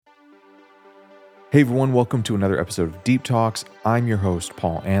Hey everyone, welcome to another episode of Deep Talks. I'm your host,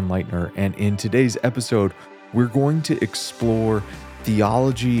 Paul Anleitner, and in today's episode, we're going to explore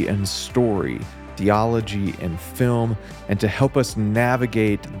theology and story, theology and film, and to help us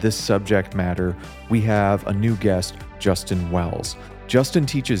navigate this subject matter, we have a new guest, Justin Wells. Justin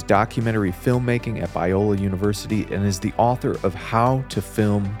teaches documentary filmmaking at Biola University and is the author of How to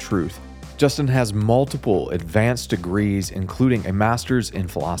Film Truth. Justin has multiple advanced degrees, including a master's in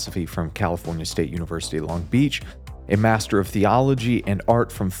philosophy from California State University, Long Beach, a master of theology and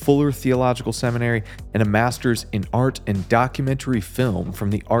art from Fuller Theological Seminary, and a master's in art and documentary film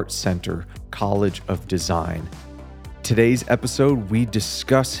from the Art Center College of Design. Today's episode, we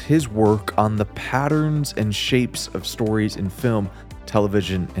discuss his work on the patterns and shapes of stories in film,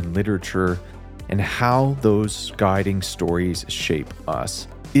 television, and literature, and how those guiding stories shape us.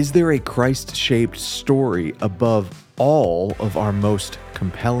 Is there a Christ-shaped story above all of our most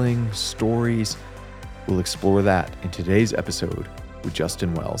compelling stories? We'll explore that in today's episode with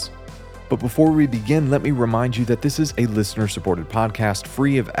Justin Wells. But before we begin, let me remind you that this is a listener-supported podcast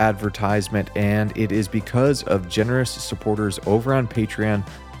free of advertisement, and it is because of generous supporters over on Patreon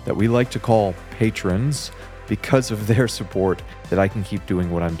that we like to call patrons, because of their support that I can keep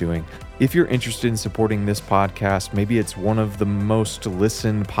doing what I'm doing. If you're interested in supporting this podcast, maybe it's one of the most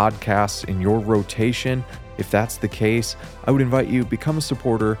listened podcasts in your rotation. If that's the case, I would invite you, become a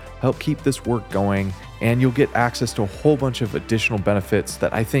supporter, help keep this work going, and you'll get access to a whole bunch of additional benefits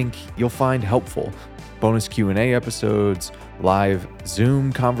that I think you'll find helpful. Bonus Q&A episodes, live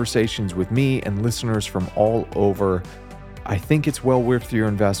Zoom conversations with me and listeners from all over. I think it's well worth your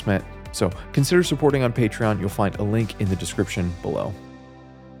investment. So consider supporting on Patreon. You'll find a link in the description below.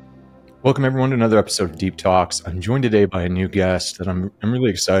 Welcome everyone to another episode of Deep Talks. I'm joined today by a new guest that I'm really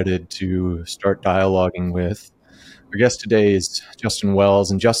excited to start dialoguing with. Our guest today is Justin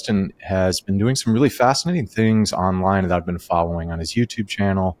Wells, and Justin has been doing some really fascinating things online that I've been following on his YouTube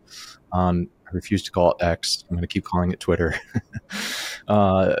channel. I refuse to call it X. I'm going to keep calling it Twitter.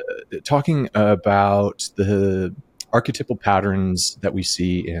 Talking about the archetypal patterns that we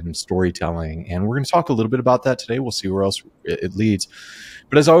see in storytelling. And we're going to talk a little bit about that today. We'll see where else it leads.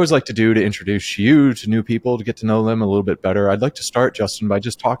 But as I always like to do to introduce you to new people, to get to know them a little bit better, I'd like to start, Justin, by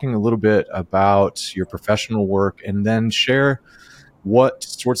just talking a little bit about your professional work and then share what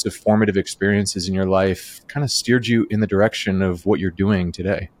sorts of formative experiences in your life kind of steered you in the direction of what you're doing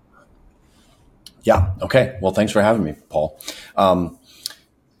today. Yeah. Okay. Well, thanks for having me, Paul. My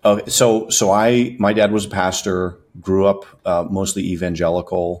dad was a pastor, grew up mostly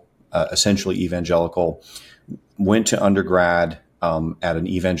evangelical, essentially evangelical, went to undergrad at an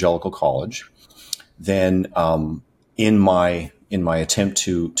evangelical college. Then in my attempt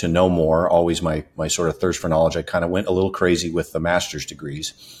to know more, always my sort of thirst for knowledge, I kind of went a little crazy with the master's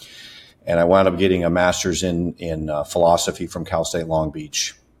degrees. And I wound up getting a master's in philosophy from Cal State Long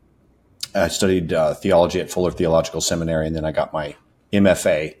Beach. I studied theology at Fuller Theological Seminary, and then I got my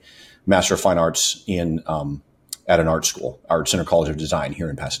MFA, Master of Fine Arts, at an art school, Art Center College of Design here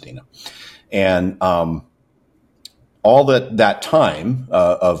in Pasadena. And all that time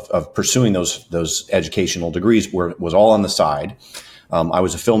of pursuing those educational degrees was all on the side. I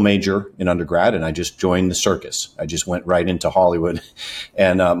was a film major in undergrad, and I just joined the circus. I just went right into Hollywood.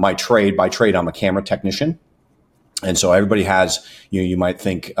 And by trade, I'm a camera technician. And so everybody has, you might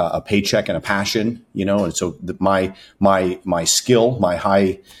think a paycheck and a passion, and so my skill, my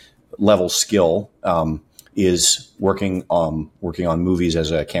high level skill, is working on movies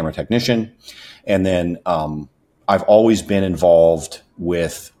as a camera technician. And then, I've always been involved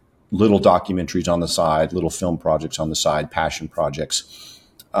with little documentaries on the side, little film projects on the side, passion projects,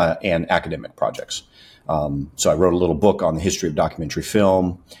 and academic projects. So I wrote a little book on the history of documentary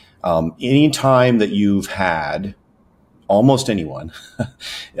film. Anytime that you've had almost anyone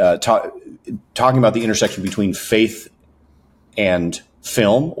talking about the intersection between faith and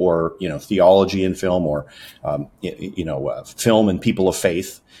film, or theology and film, or film and people of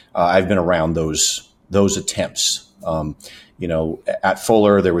faith, I've been around those attempts. At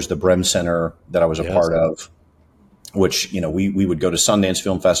Fuller, there was the Brehm Center that I was a part of, which, we would go to Sundance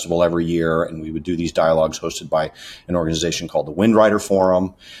Film Festival every year, and we would do these dialogues hosted by an organization called the Windwriter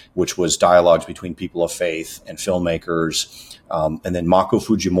Forum, which was dialogues between people of faith and filmmakers. And then Mako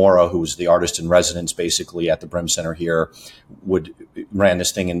Fujimura, who was the artist in residence basically at the Brehm Center here, ran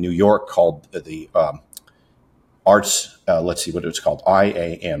this thing in New York called the Arts, let's see what it's called,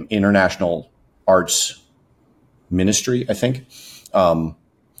 IAM, International Arts Ministry, I think.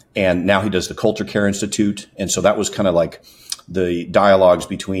 And now he does the Culture Care Institute. And so that was kind of like the dialogues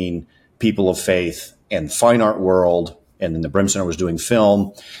between people of faith and fine art world And then the Brim Center was doing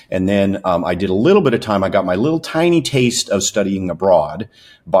film. And then I did a little bit of time. I got my little tiny taste of studying abroad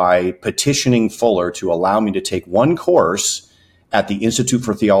by petitioning Fuller to allow me to take one course at the Institute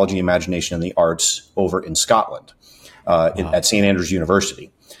for Theology, Imagination, and the Arts over in Scotland at St. Andrews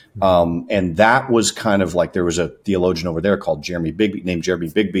University. And that was kind of like, there was a theologian over there named Jeremy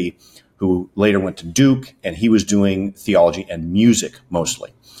Bigby, who later went to Duke, and he was doing theology and music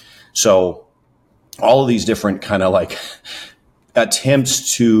mostly. So all of these different kind of like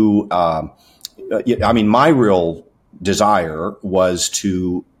attempts to, my real desire was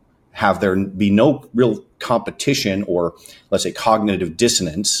to have there be no real competition or, let's say, cognitive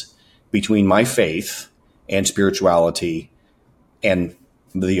dissonance between my faith and spirituality and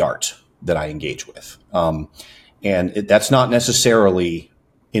the art that I engage with. That's not necessarily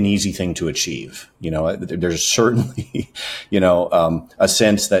an easy thing to achieve. There's certainly, a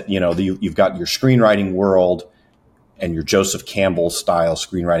sense that, you've got your screenwriting world and your Joseph Campbell style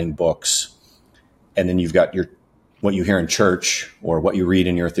screenwriting books. And then you've got what you hear in church or what you read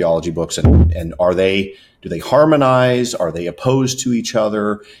in your theology books. And do they harmonize? Are they opposed to each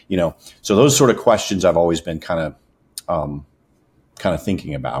other? So those sort of questions I've always been kind of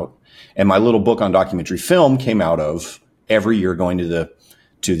thinking about. And my little book on documentary film came out of every year going to the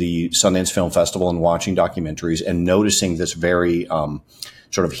Sundance Film Festival and watching documentaries and noticing this very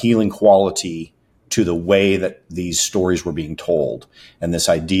sort of healing quality to the way that these stories were being told. And this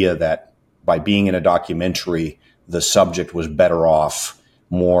idea that by being in a documentary, the subject was better off,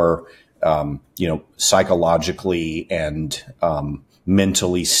 more, psychologically and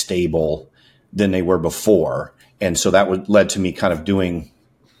mentally stable than they were before. And so that led to me kind of doing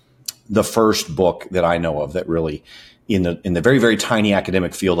the first book that I know of that really, in the very, very tiny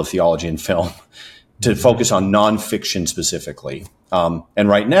academic field of theology and film, to focus on nonfiction specifically. And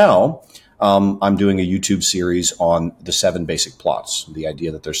right now, I'm doing a YouTube series on the 7 basic plots, the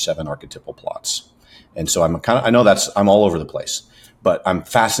idea that there's 7 archetypal plots. And so I'm all over the place, but I'm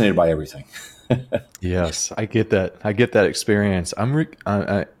fascinated by everything. Yes, I get that. I get that experience. I'm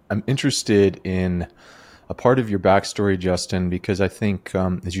interested in a part of your backstory, Justin, because I think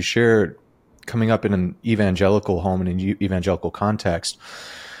as you shared, coming up in an evangelical home and an evangelical context,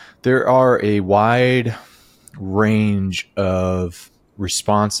 there are a wide range of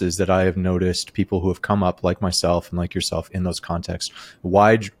responses that I have noticed people who have come up like myself and like yourself in those contexts,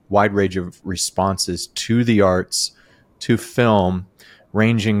 wide range of responses to the arts, to film,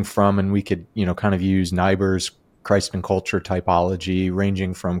 ranging from, and we could, kind of use Niebuhr's Christ and culture typology,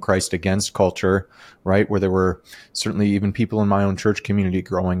 ranging from Christ against culture, right? Where there were certainly even people in my own church community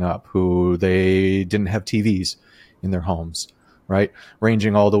growing up who they didn't have TVs in their homes, right?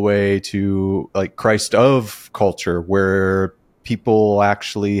 Ranging all the way to like Christ of culture, where people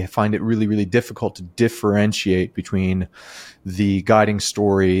actually find it really, really difficult to differentiate between the guiding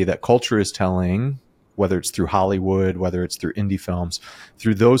story that culture is telling, whether it's through Hollywood, whether it's through indie films,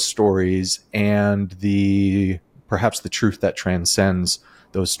 through those stories, and perhaps the truth that transcends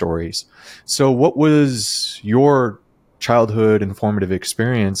those stories. So what was your childhood and formative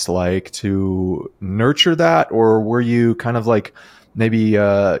experience like to nurture that? Or were you kind of like maybe,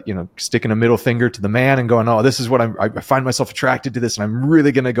 sticking a middle finger to the man and going, oh, this is what I find myself attracted to this, and I'm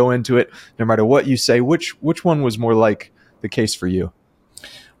really going to go into it no matter what you say? Which one was more like the case for you?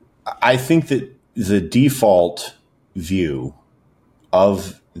 I think that the default view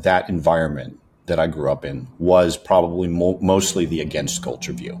of that environment that I grew up in was probably mostly the against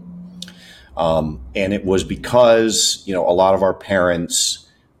culture view. And it was because, a lot of our parents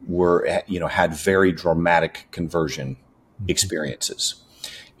had very dramatic conversion experiences.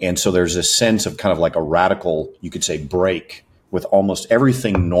 And so there's a sense of kind of like a radical, you could say, break with almost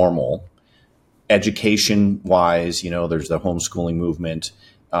everything normal, education wise, there's the homeschooling movement,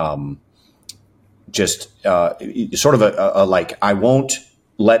 sort of a like, I won't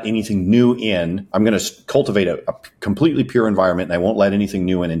let anything new in. I'm going to cultivate a completely pure environment, and I won't let anything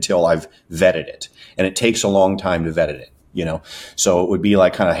new in until I've vetted it. And it takes a long time to vet it, So it would be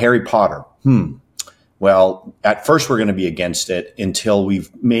like kind of Harry Potter. Well, at first we're going to be against it until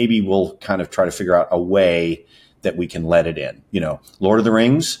we'll kind of try to figure out a way that we can let it in. Lord of the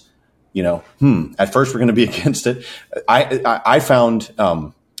Rings, at first we're going to be against it. I found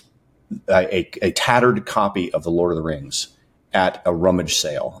a tattered copy of The Lord of the Rings at a rummage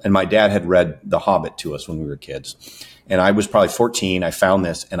sale. And my dad had read The Hobbit to us when we were kids. And I was probably 14. I found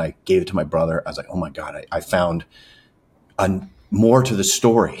this and I gave it to my brother. I was like, oh my God, I found more to the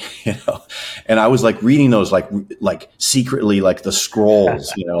story, And I was like reading those like secretly, like the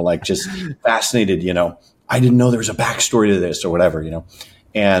scrolls, like just fascinated, I didn't know there was a backstory to this or whatever,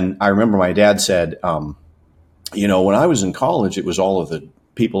 And I remember my dad said, when I was in college, it was all of the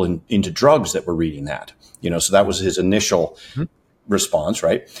people into drugs that were reading that, so that was his initial response,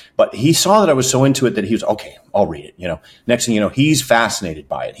 right? But he saw that I was so into it that he was, okay, I'll read it, Next thing you know, he's fascinated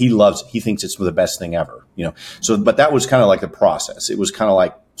by it. He loves it. He thinks it's the best thing ever. So, but that was kind of like the process. It was kind of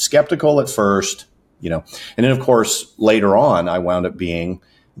like skeptical at first, and then of course, later on, I wound up being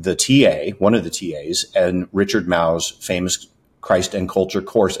the TA, one of the TAs, and Richard Mouw's famous Christ and Culture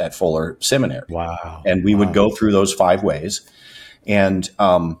course at Fuller Seminary. Wow. And we would go through those 5 ways. And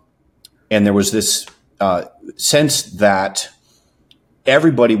there was this sense that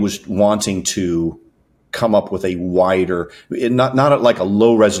everybody was wanting to come up with a wider, not like a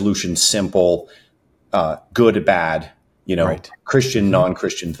low resolution, simple, good, bad, right. Christian,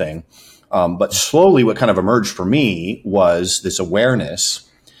 non-Christian thing. But slowly what kind of emerged for me was this awareness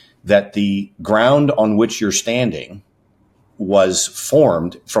that the ground on which you're standing was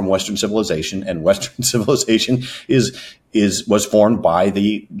formed from Western civilization, and Western civilization was formed by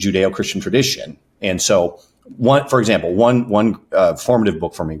the Judeo-Christian tradition. And so for example, one formative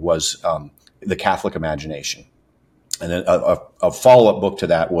book for me was The Catholic Imagination. And then a follow-up book to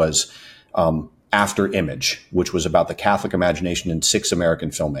that was After Image, which was about the Catholic imagination in 6 American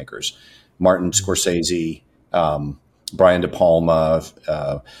filmmakers: Martin Scorsese, Brian De Palma,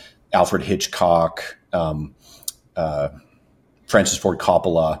 Alfred Hitchcock, Francis Ford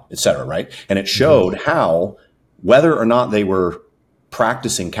Coppola, et cetera, right? And it showed how, whether or not they were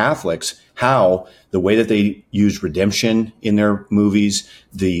practicing Catholics, how the way that they used redemption in their movies,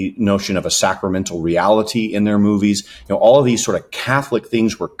 the notion of a sacramental reality in their movies, all of these sort of Catholic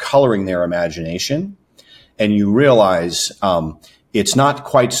things were coloring their imagination. And you realize it's not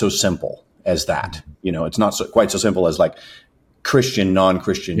quite so simple as that. It's not quite so simple as like Christian,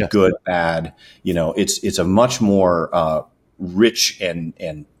 non-Christian, yes. Good, bad. It's a much more rich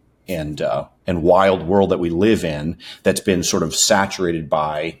and wild world that we live in, that's been sort of saturated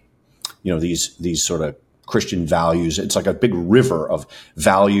by, these sort of Christian values. It's like a big river of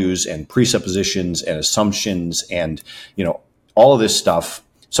values and presuppositions and assumptions and, all of this stuff.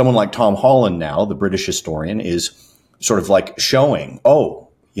 Someone like Tom Holland now, the British historian, is sort of like showing,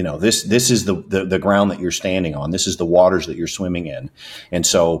 this is the ground that you're standing on. This is the waters that you're swimming in. And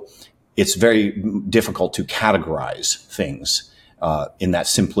so it's very difficult to categorize things in that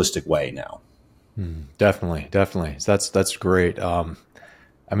simplistic way now. Definitely. So that's great.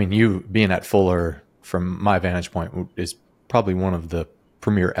 You being at Fuller, from my vantage point, is probably one of the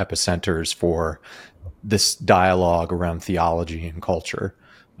premier epicenters for this dialogue around theology and culture.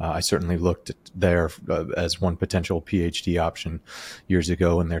 I certainly looked at there as one potential PhD option years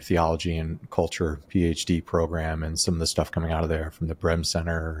ago in their theology and culture PhD program, and some of the stuff coming out of there from the Brehm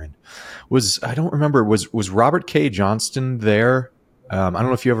Center. And I don't remember, was Robert K. Johnston there? I don't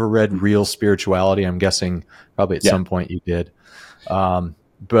know if you ever read Real Spirituality. I'm guessing probably at some point you did.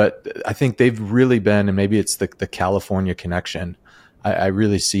 But I think they've really been, and maybe it's the California connection. I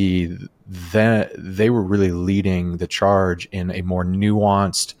really see that they were really leading the charge in a more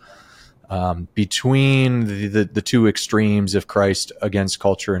nuanced, between the two extremes of Christ against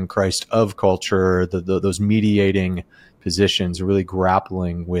culture and Christ of culture, those mediating positions, really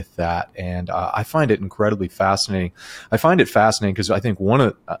grappling with that. And I find it incredibly fascinating. I find it fascinating because I think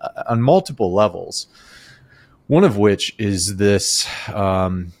on multiple levels, one of which is this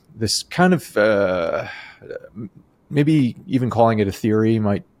kind of maybe even calling it a theory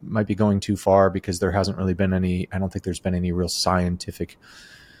might be going too far, because there hasn't really been I don't think there's been any real scientific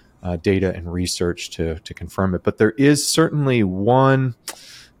data and research to confirm it. But there is certainly one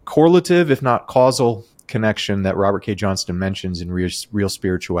correlative, if not causal, connection that Robert K. Johnston mentions in Real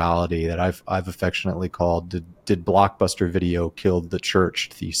Spirituality that I've affectionately called "Did Blockbuster Video Kill the Church?"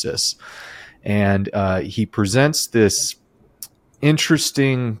 thesis. And he presents this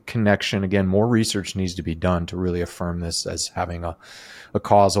interesting connection. Again, more research needs to be done to really affirm this as having a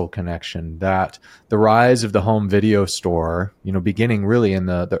causal connection, that the rise of the home video store, beginning really in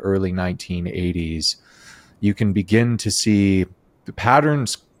the early 1980s, you can begin to see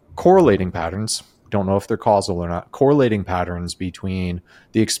the correlating patterns, don't know if they're causal or not, correlating patterns between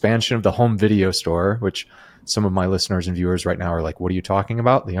the expansion of the home video store, which some of my listeners and viewers right now are like, what are you talking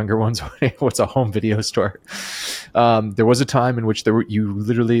about? The younger ones, what's a home video store? There was a time in which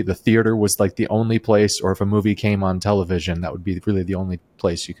the theater was like the only place, or if a movie came on television, that would be really the only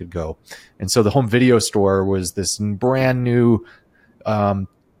place you could go. And so the home video store was this brand new, I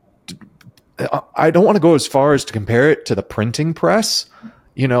don't want to go as far as to compare it to the printing press,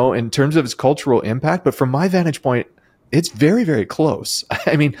 in terms of its cultural impact, but from my vantage point, it's very, very close.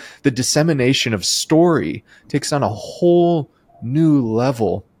 I mean, the dissemination of story takes on a whole new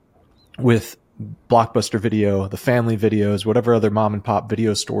level with Blockbuster Video, the Family Videos, whatever other mom and pop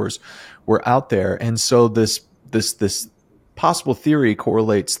video stores were out there. And so this possible theory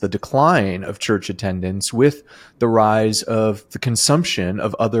correlates the decline of church attendance with the rise of the consumption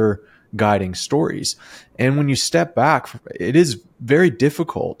of other guiding stories. And when you step back, it is very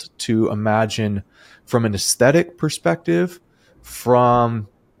difficult to imagine from an aesthetic perspective, from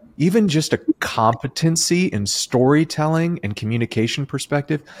even just a competency in storytelling and communication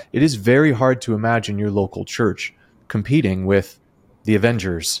perspective, it is very hard to imagine your local church competing with the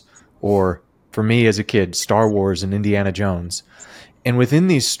Avengers, or for me as a kid, Star Wars and Indiana Jones. And within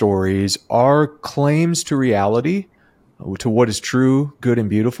these stories are claims to reality, to what is true, good, and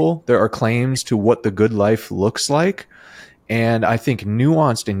beautiful. There are claims to what the good life looks like. And I think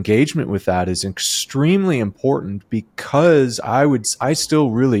nuanced engagement with that is extremely important, because I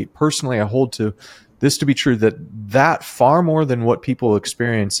still really personally, I hold to this to be true, that far more than what people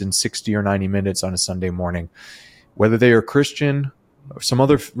experience in 60 or 90 minutes on a Sunday morning, whether they are Christian or some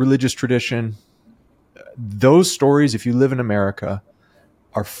other religious tradition, those stories, if you live in America,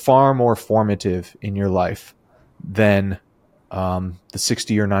 are far more formative in your life than the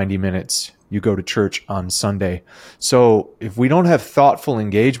 60 or 90 minutes you go to church on Sunday. So if we don't have thoughtful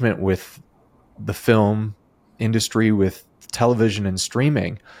engagement with the film industry, with television and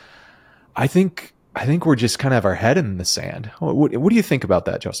streaming, I think we're just kind of have our head in the sand. What do you think about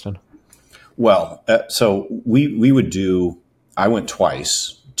that, Justin? Well, so I went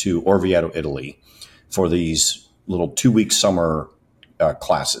twice to Orvieto, Italy for these little 2-week summer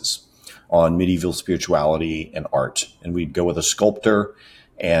classes on medieval spirituality and art. And we'd go with a sculptor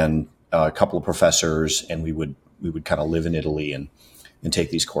and a couple of professors, and we would kind of live in Italy and take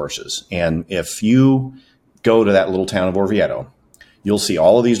these courses. And if you go to that little town of Orvieto, you'll see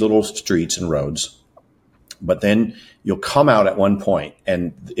all of these little streets and roads, but then you'll come out at one point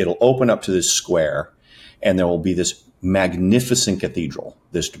and it'll open up to this square, and there will be this magnificent cathedral,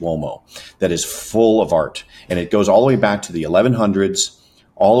 this Duomo, that is full of art. And it goes all the way back to the 1100s,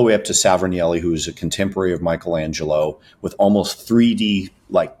 all the way up to Savornielli, who's a contemporary of Michelangelo, with almost 3D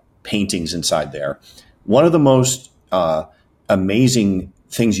like paintings inside there. One of the most amazing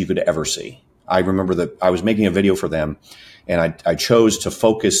things you could ever see. I remember that I was making a video for them, and I chose to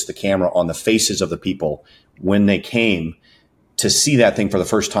focus the camera on the faces of the people when they came to see that thing for the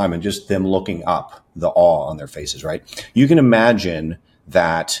first time, and just them looking up, the awe on their faces, right? You can imagine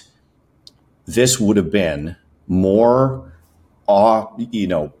that this would have been more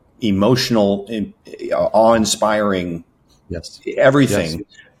emotional, awe-inspiring, Yes, everything.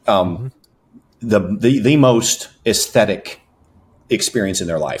 Yes. The most aesthetic experience in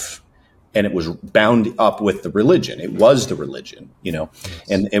their life. And it was bound up with the religion. It was the religion, yes.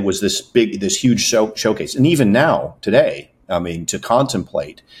 And it was this huge showcase. And even now, today, I mean, to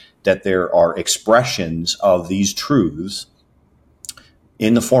contemplate that there are expressions of these truths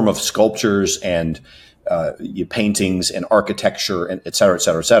in the form of sculptures and paintings and architecture, and et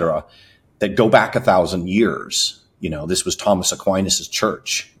cetera, that go back 1,000 years. This was Thomas Aquinas's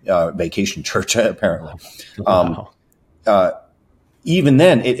church, vacation church, apparently. Wow. Even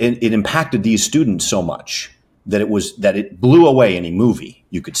then, it impacted these students so much that it blew away any movie,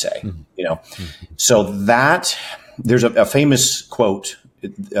 you could say. Mm-hmm. So that there's a famous quote.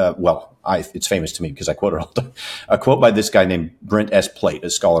 It's famous to me because I quote it all the time. A quote by this guy named Brent S. Plate,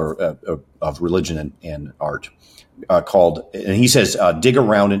 a scholar of religion and art, and he says, dig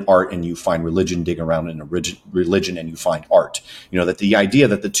around in art and you find religion, dig around in religion and you find art. That the idea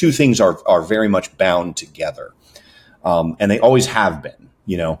that the two things are very much bound together. And they always have been,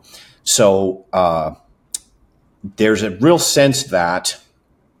 So there's a real sense that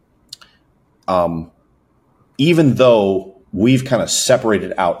even though we've kind of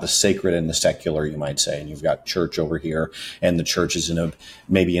separated out the sacred and the secular, you might say, and you've got church over here, and the church is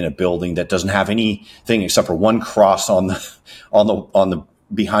maybe in a building that doesn't have anything except for one cross on the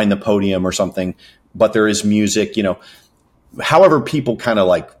behind the podium or something, but there is music, however people kind of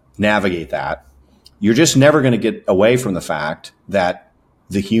like navigate that. You're just never going to get away from the fact that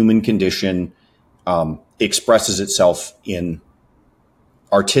the human condition expresses itself in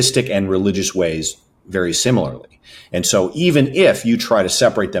artistic and religious ways very similarly. And so even if you try to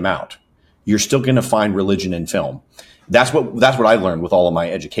separate them out, you're still going to find religion in film. That's what I learned with all of my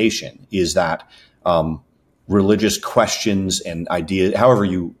education, is that religious questions and ideas,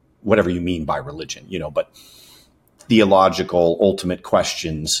 whatever you mean by religion, but theological ultimate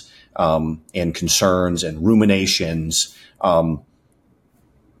questions and concerns and ruminations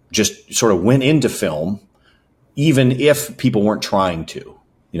just sort of went into film, even if people weren't trying to,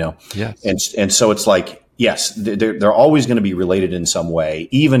 Yes. And so it's like, yes, they're always going to be related in some way,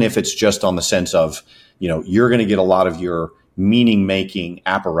 even if it's just on the sense of, you're going to get a lot of your meaning making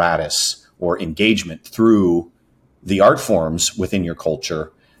apparatus or engagement through the art forms within your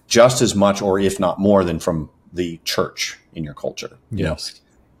culture just as much, or if not more, than from the church in your culture. Yes.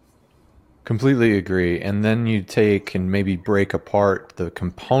 Completely agree. And then you take and maybe break apart the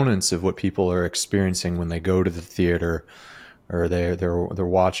components of what people are experiencing when they go to the theater, or they're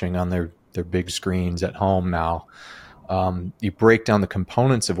watching on their big screens at home now. You break down the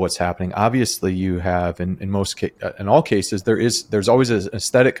components of what's happening. Obviously, you have in all cases there's always an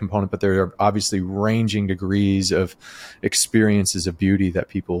aesthetic component, but there are obviously ranging degrees of experiences of beauty that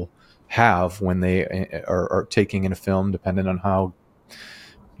people have when they are taking in a film, depending on how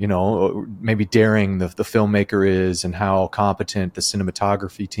maybe daring the filmmaker is and how competent the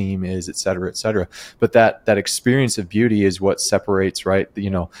cinematography team is, et cetera, et cetera. But that experience of beauty is what separates, right?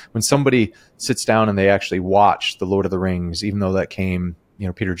 When somebody sits down and they actually watch The Lord of the Rings, even though that came,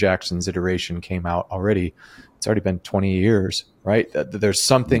 Peter Jackson's iteration came out already, it's already been 20 years, right? There's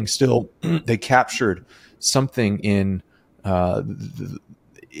something still, they captured something in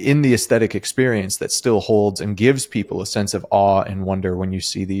the aesthetic experience that still holds and gives people a sense of awe and wonder when you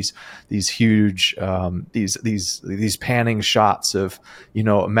see these huge these panning shots of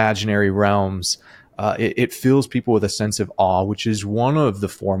imaginary realms. It fills people with a sense of awe, which is one of the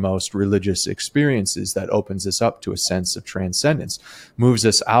foremost religious experiences that opens us up to a sense of transcendence, moves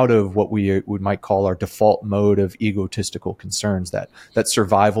us out of what we might call our default mode of egotistical concerns, that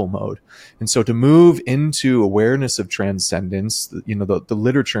survival mode. And so to move into awareness of transcendence, the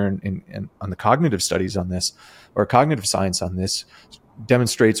literature and on the cognitive studies on this, or cognitive science on this,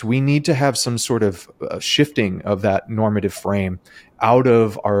 demonstrates we need to have some sort of shifting of that normative frame out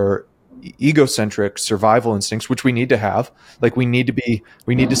of our egocentric survival instincts, which we need to have. Like we need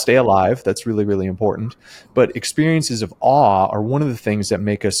to stay alive. That's really, really important. But experiences of awe are one of the things that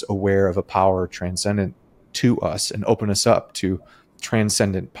make us aware of a power transcendent to us and open us up to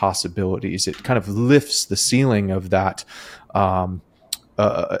transcendent possibilities. It kind of lifts the ceiling of that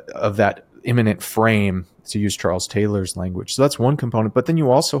imminent frame, to use Charles Taylor's language. So that's one component. But then you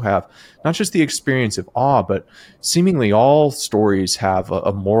also have not just the experience of awe, but seemingly all stories have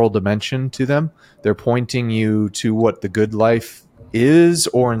a moral dimension to them. They're pointing you to what the good life is,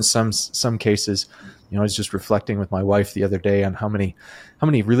 or in some cases, I was just reflecting with my wife the other day on how many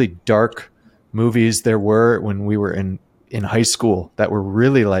really dark movies there were when we were in high school that were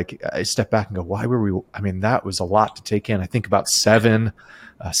really like, I step back and go, why were we? I mean, that was a lot to take in. I think about Seven,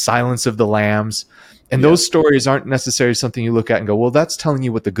 Silence of the Lambs. And those stories aren't necessarily something you look at and go, well, that's telling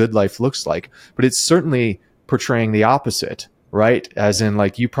you what the good life looks like. But it's certainly portraying the opposite, right? As in,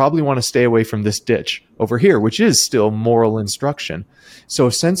 like, you probably want to stay away from this ditch over here, which is still moral instruction. So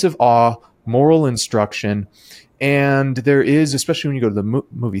a sense of awe, moral instruction. And there is, especially when you go to the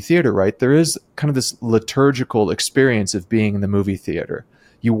movie theater, right, there is kind of this liturgical experience of being in the movie theater.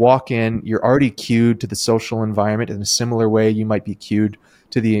 You walk in, you're already cued to the social environment in a similar way you might be cued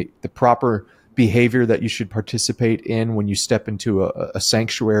to the proper behavior that you should participate in when you step into a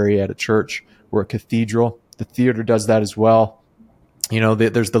sanctuary at a church or a cathedral. The theater does that as well.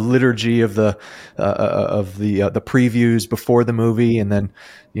 There's the liturgy of the previews before the movie, and then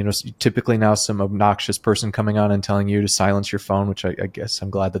typically now some obnoxious person coming on and telling you to silence your phone, which I guess I'm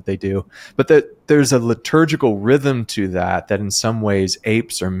glad that they do. But there's a liturgical rhythm to that in some ways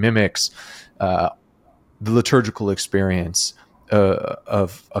apes or mimics the liturgical experience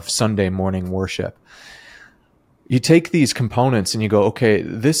of Sunday morning worship. You take these components and you go, okay,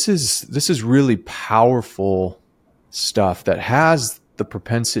 this is really powerful stuff that has the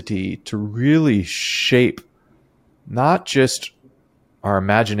propensity to really shape not just our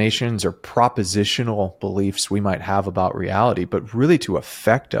imaginations or propositional beliefs we might have about reality, but really to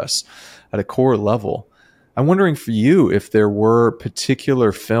affect us at a core level. I'm wondering for you if there were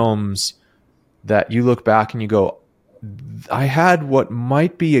particular films that you look back and you go, I had what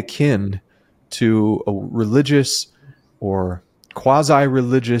might be akin to a religious or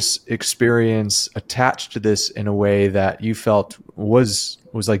quasi-religious experience attached to this in a way that you felt was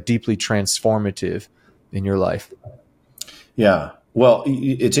like deeply transformative in your life. Yeah. Well,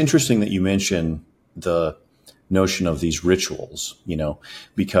 it's interesting that you mention the notion of these rituals,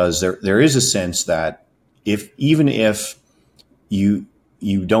 because there is a sense that even if you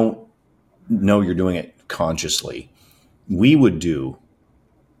don't know you're doing it consciously, we would do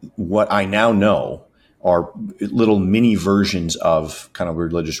what I now know are little mini versions of kind of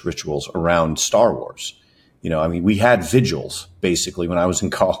religious rituals around Star Wars. We had vigils basically when I was in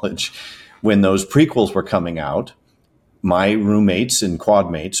college, when those prequels were coming out. my roommates and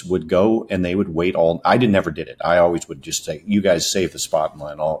quad mates would go and they would wait never did it. I always would just say, you guys save the spot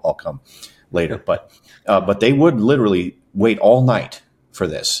and I'll come later. But they would literally wait all night for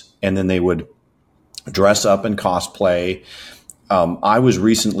this. And then they would dress up and cosplay. I was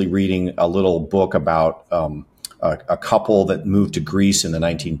recently reading a little book about a couple that moved to Greece in the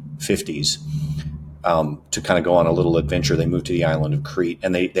 1950s to kind of go on a little adventure. They moved to the island of Crete,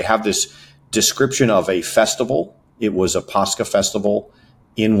 and they have this description of a festival. It was a Pascha festival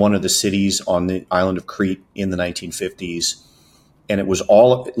in one of the cities on the island of Crete in the 1950s. And it was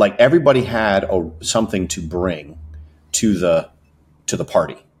all like everybody had something to bring to the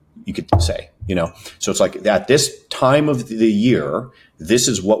party, you could say, So it's like at this time of the year, this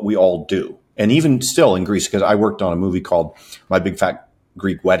is what we all do. And even still in Greece, because I worked on a movie called My Big Fat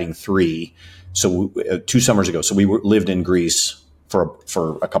Greek Wedding 3. So 2 summers ago. So we lived in Greece for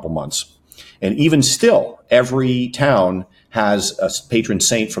a couple months. And even still, every town has a patron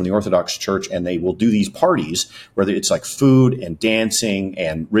saint from the Orthodox Church, and they will do these parties where it's like food and dancing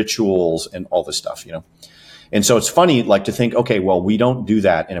and rituals and all this stuff, And so it's funny, like to think, okay, well, we don't do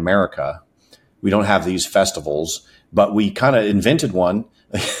that in America. We don't have these festivals, but we kind of invented one,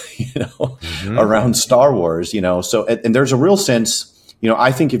 around Star Wars, So, and there's a real sense,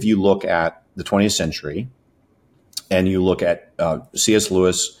 I think if you look at the 20th century and you look at C.S.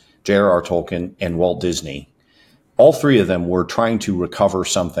 Lewis, J.R.R. Tolkien, and Walt Disney, all three of them were trying to recover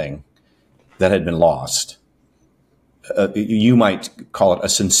something that had been lost. You might call it a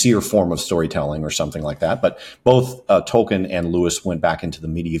sincere form of storytelling or something like that. But both Tolkien and Lewis went back into the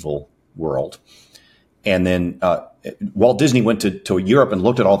medieval world. And then Walt Disney went to Europe and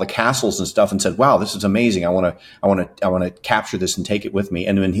looked at all the castles and stuff and said, "Wow, this is amazing! I want to capture this and take it with me."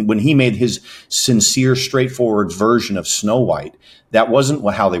 And when he made his sincere, straightforward version of Snow White, that wasn't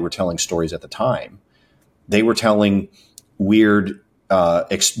how they were telling stories at the time. They were telling weird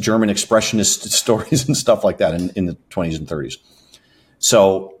German expressionist stories and stuff like that in the 20s and 30s.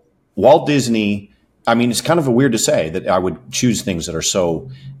 So Walt Disney, I mean, it's kind of weird to say that I would choose things that are so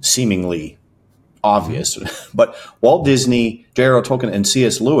seemingly obvious, but Walt Disney, J.R.R. Tolkien, and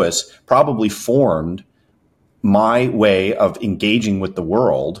C.S. Lewis probably formed my way of engaging with the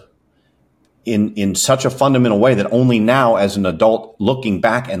world in such a fundamental way that only now, as an adult looking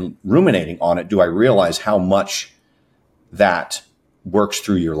back and ruminating on it, do I realize how much that works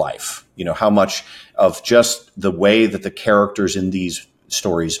through your life. How much of just the way that the characters in these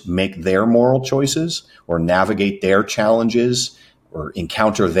stories make their moral choices or navigate their challenges or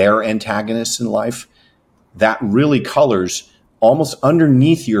encounter their antagonists in life, that really colors almost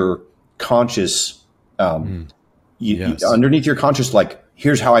underneath your conscious, underneath your conscious, like,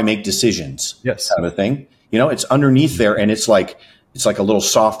 here's how I make decisions, yes, kind of a thing. It's underneath there, and it's like a little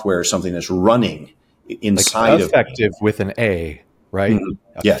software or something that's running inside like effective with an A, right?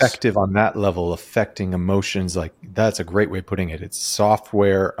 Mm-hmm. Yes. Effective on that level, affecting emotions. Like, that's a great way of putting it. It's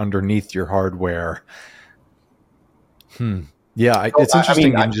software underneath your hardware. Yeah, it's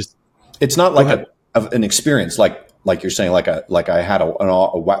interesting. It's not like an experience like you're saying, like I had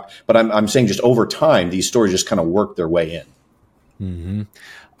but I'm saying just over time, these stories just kind of work their way in. Mm-hmm.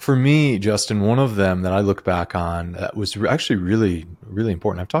 For me, Justin, one of them that I look back on that was actually really, really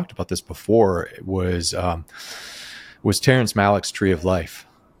important. I've talked about this before. It was Terrence Malick's Tree of Life.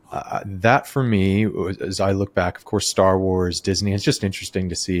 That for me, as I look back, of course, Star Wars, Disney. It's just interesting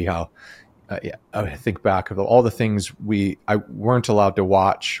to see how. I think back of all the things I weren't allowed to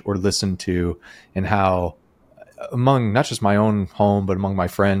watch or listen to, and how among not just my own home, but among my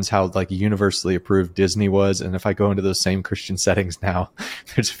friends, how like universally approved Disney was. And if I go into those same Christian settings now,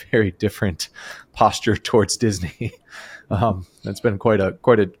 there's a very different posture towards Disney. It's been quite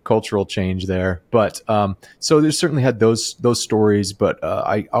a cultural change there. But so there's certainly had those stories, but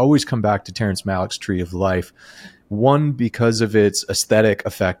I always come back to Terrence Malick's Tree of Life. One, because of its aesthetic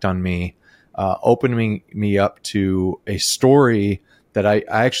effect on me, opening me up to a story that I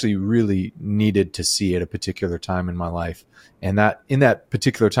actually really needed to see at a particular time in my life. And that in that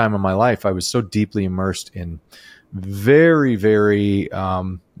particular time in my life, I was so deeply immersed in very, very,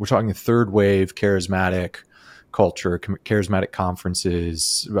 we're talking third wave charismatic culture, charismatic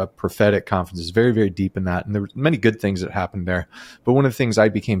conferences, prophetic conferences, very, very deep in that. And there were many good things that happened there. But one of the things I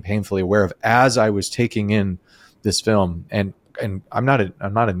became painfully aware of as I was taking in this film, and I'm not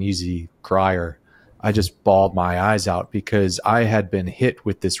an easy crier. I just bawled my eyes out because I had been hit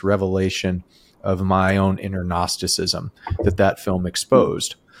with this revelation of my own inner Gnosticism that film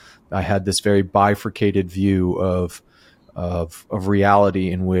exposed. I had this very bifurcated view of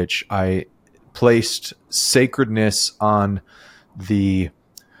reality in which I placed sacredness on the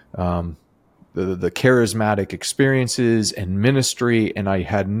the charismatic experiences and ministry, and I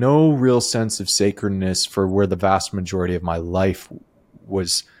had no real sense of sacredness for where the vast majority of my life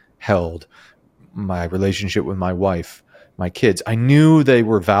was held. My relationship with my wife, my kids. I knew they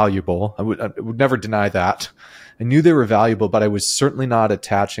were valuable. I would never deny that. I knew they were valuable, but I was certainly not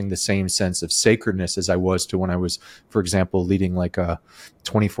attaching the same sense of sacredness as I was to when I was, for example, leading like a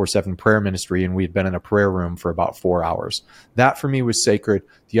 24/7 prayer ministry, and we'd been in a prayer room for about 4 hours. That for me was sacred.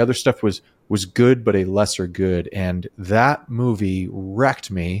 The other stuff was good, but a lesser good. And that movie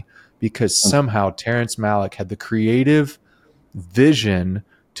wrecked me because somehow Terrence Malick had the creative vision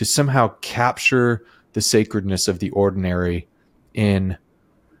to somehow capture the sacredness of the ordinary in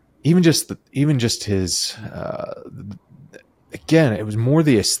even just his, again, it was more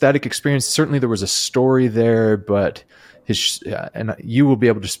the aesthetic experience. Certainly there was a story there, but and you will be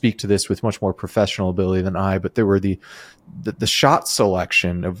able to speak to this with much more professional ability than I, but there were the shot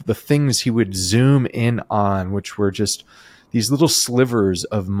selection of the things he would zoom in on, which were just these little slivers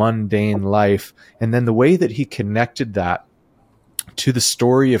of mundane life. And then the way that he connected that to the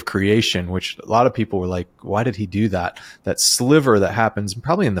story of creation, which a lot of people were like, why did he do that? That sliver that happens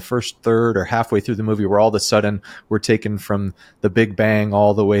probably in the first third or halfway through the movie, where all of a sudden we're taken from the Big Bang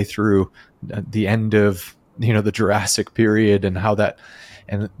all the way through the end of, the Jurassic period, and how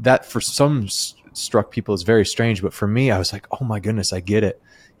that for some struck people as very strange. But for me, I was like, oh my goodness, I get it.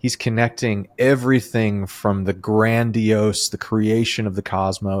 He's connecting everything from the grandiose, the creation of the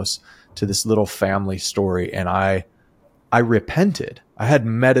cosmos, to this little family story. And I repented. I had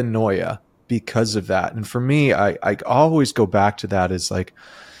metanoia because of that. And for me, I always go back to that as like,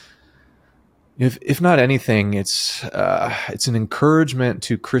 if not anything, it's an encouragement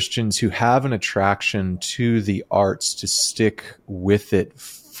to Christians who have an attraction to the arts to stick with it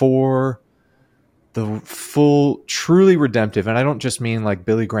for the full, truly redemptive. And I don't just mean like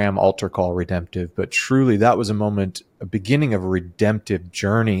Billy Graham altar call redemptive, but truly that was a beginning of a redemptive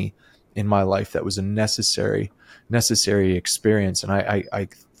journey in my life that was a necessary experience. And I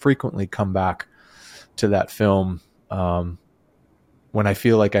frequently come back to that film when I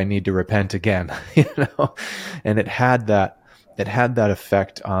feel like I need to repent again, and it had that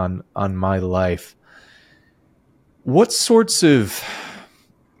effect on my life. What sorts of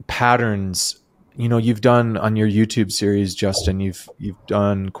patterns, you've done on your YouTube series, Justin, you've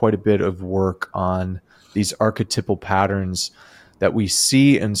done quite a bit of work on these archetypal patterns that we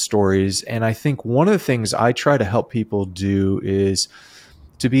see in stories. And I think one of the things I try to help people do is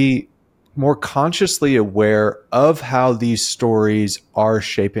to be more consciously aware of how these stories are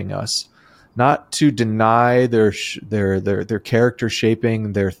shaping us, not to deny their character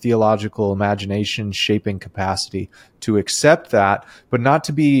shaping, their theological imagination shaping capacity, to accept that, but not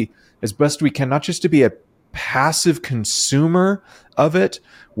to be, as best we can, not just to be a passive consumer of it,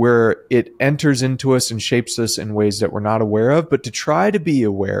 where it enters into us and shapes us in ways that we're not aware of, but to try to be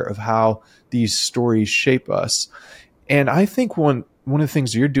aware of how these stories shape us. And I think one of the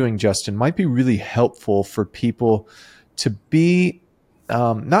things you're doing, Justin, might be really helpful for people to be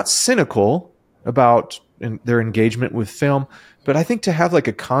not cynical about their engagement with film, but I think to have like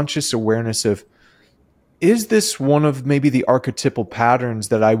a conscious awareness of, is this one of maybe the archetypal patterns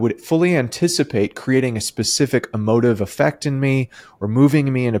that I would fully anticipate creating a specific emotive effect in me or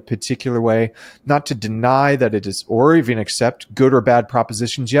moving me in a particular way? Not to deny that it is, or even accept good or bad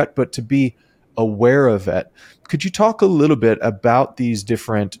propositions yet, but to be aware of it. Could you talk a little bit about these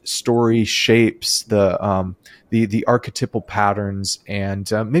different story shapes, the archetypal patterns,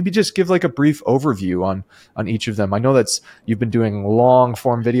 and maybe just give like a brief overview on each of them? I know you've been doing long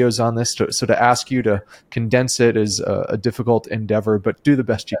form videos on this, so to ask you to condense it is a difficult endeavor, but do the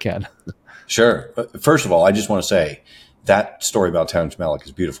best you can. Sure. First of all, I just want to say that story about Terrence Malick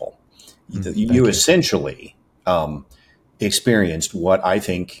is beautiful. You essentially experienced what I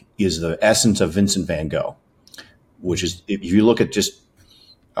think is the essence of Vincent van Gogh, which is, if you look at just,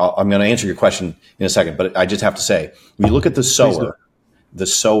 I'm going to answer your question in a second, but I just have to say, when you look at the sower,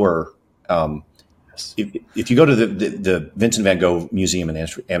 if you go to the Vincent van Gogh Museum in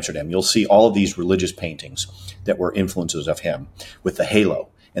Amsterdam, you'll see all of these religious paintings that were influences of him, with the halo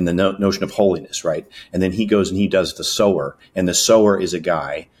and the notion of holiness, right? And then he goes and he does the sower, and the sower is a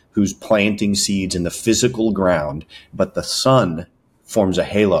guy who's planting seeds in the physical ground, but the sun forms a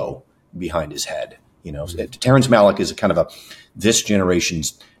halo behind his head. Terrence Malick is a kind of this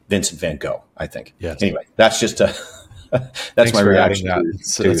generation's Vincent van Gogh, I think. Yes. Anyway, that's just that's my reaction.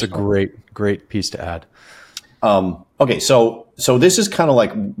 That's a great piece to add. Okay, so this is kind of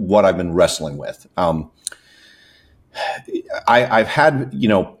like what I've been wrestling with. I've had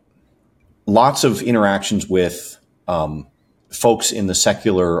lots of interactions with folks in the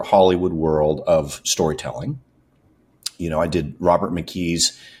secular Hollywood world of storytelling. I did Robert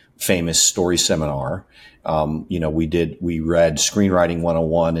McKee's famous story seminar. We read Screenwriting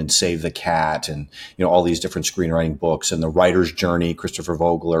 101 and Save the Cat, and, all these different screenwriting books, and The Writer's Journey, Christopher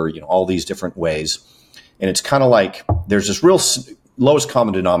Vogler, all these different ways. And it's kind of like there's this real lowest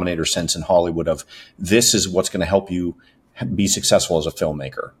common denominator sense in Hollywood of this is what's going to help you be successful as a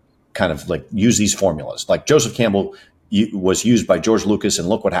filmmaker. Kind of like use these formulas. Like Joseph Campbell was used by George Lucas, and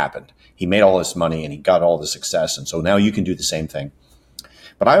look what happened. He made all this money and he got all the success. And so now you can do the same thing.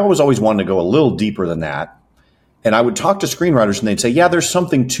 But I always wanted to go a little deeper than that. And I would talk to screenwriters and they'd say, yeah, there's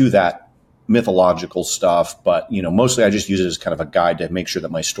something to that mythological stuff. But, mostly I just use it as kind of a guide to make sure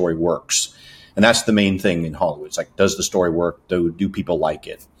that my story works. And that's the main thing in Hollywood. It's like, does the story work? Do people like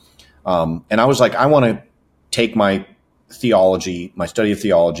it? And I was like, I want to take my theology, my study of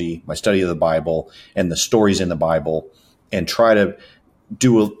theology, my study of the Bible and the stories in the Bible and try to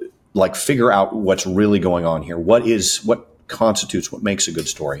figure out what's really going on here. What constitutes what makes a good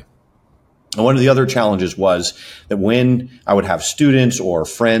story? And one of the other challenges was that when I would have students or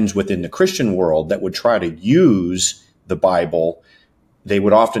friends within the Christian world that would try to use the Bible, they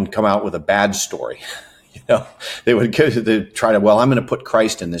would often come out with a bad story. They would try to, I'm going to put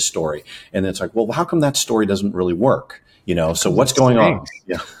Christ in this story. And it's like, well, how come that story doesn't really work? So what's going on?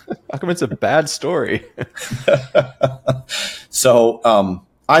 Yeah. How come it's a bad story? So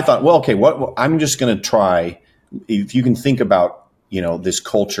I thought, I'm just going to try, if you can think about, this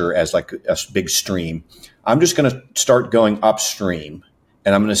culture as like a big stream, I'm just going to start going upstream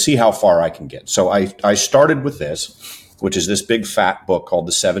and I'm going to see how far I can get. So I started with this, which is this big fat book called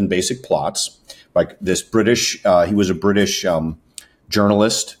The 7 Basic Plots. Like this British, he was a British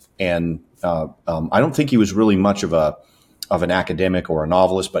journalist, and I don't think he was really much of an academic or a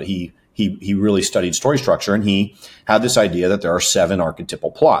novelist, but he really studied story structure, and he had this idea that there are 7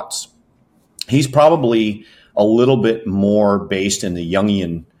 archetypal plots. He's probably a little bit more based in the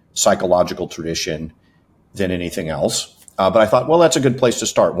Jungian psychological tradition than anything else. But I thought, that's a good place to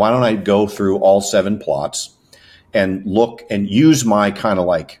start. Why don't I go through all 7 plots and look and use my kind of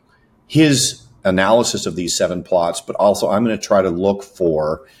like his analysis of these 7 plots, but also I'm going to try to look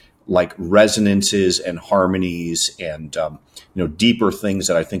for like resonances and harmonies and, deeper things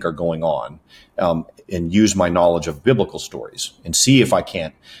that I think are going on, and use my knowledge of biblical stories and see if I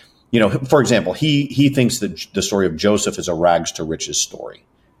can't, for example, he thinks that the story of Joseph is a rags to riches story.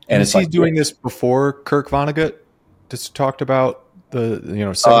 And is he doing this before Kurt Vonnegut just talked about the,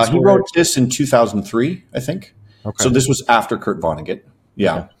 he wrote this in 2003, I think. Okay. So this was after Kurt Vonnegut.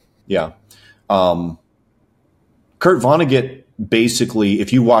 Yeah. Okay. Yeah. Kurt Vonnegut, basically,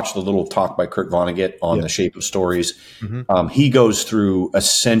 if you watch the little talk by Kurt Vonnegut on The Shape of Stories, he goes through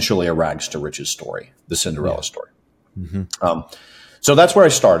essentially a rags to riches story, the Cinderella story. Mm-hmm. So that's where I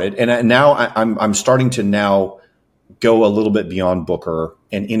started. And now I'm starting to now go a little bit beyond Booker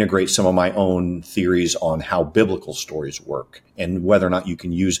and integrate some of my own theories on how biblical stories work and whether or not you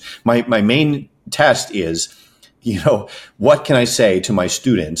can use my main test is, what can I say to my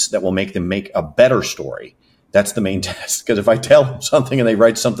students that will make them make a better story? That's the main test. Because if I tell them something and they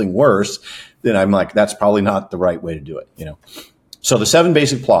write something worse, then I'm like, that's probably not the right way to do it. So the 7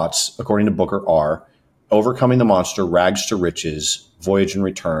 basic plots, according to Booker, are Overcoming the Monster, Rags to Riches, Voyage and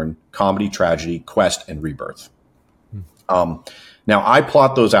Return, Comedy, Tragedy, Quest, and Rebirth. Now I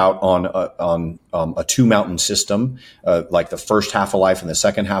plot those out on a 2-mountain system, like the first half of life and the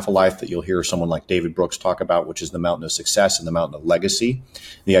second half of life that you'll hear someone like David Brooks talk about, which is the mountain of success and the mountain of legacy.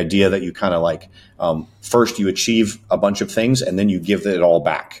 The idea that you kind of like, first you achieve a bunch of things and then you give it all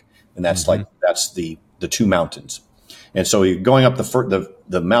back. And that's that's the 2 mountains. And so you're going up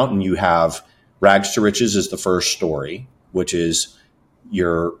the mountain, you have Rags to Riches is the first story, which is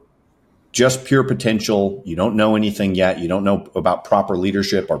your just pure potential. You don't know anything yet. You don't know about proper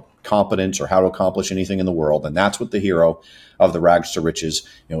leadership or competence or how to accomplish anything in the world. And that's what the hero of the Rags to Riches,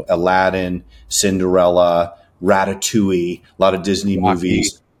 Aladdin, Cinderella, Ratatouille, a lot of Disney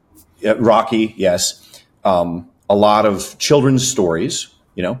movies, Rocky. Yes. A lot of children's stories,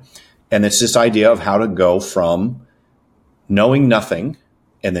 and it's this idea of how to go from knowing nothing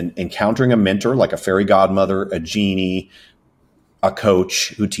and then encountering a mentor, like a fairy godmother, a genie, a coach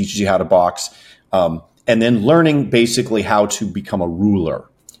who teaches you how to box, and then learning basically how to become a ruler,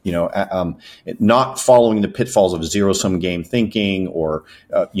 not following the pitfalls of zero-sum game thinking or,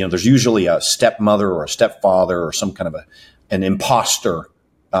 there's usually a stepmother or a stepfather or some kind of an imposter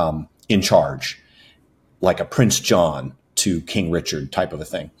in charge, like a Prince John to King Richard type of a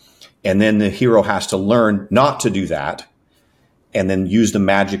thing. And then the hero has to learn not to do that and then use the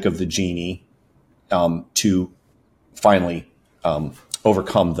magic of the genie to finally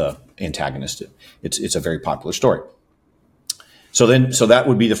overcome the antagonist. It's a very popular story. So that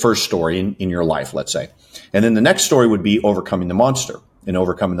would be the first story in your life, let's say. And then the next story would be overcoming the monster. And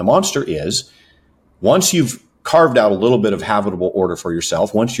overcoming the monster is once you've carved out a little bit of habitable order for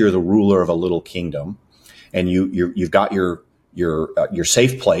yourself, once you're the ruler of a little kingdom and you've got your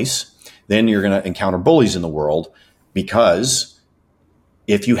safe place, then you're going to encounter bullies in the world, because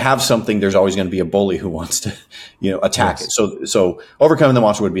if you have something, there's always going to be a bully who wants to, attack it. So overcoming the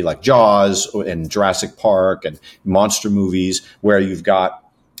monster would be like Jaws and Jurassic Park and monster movies, where you've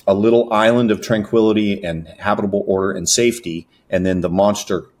got a little island of tranquility and habitable order and safety, and then the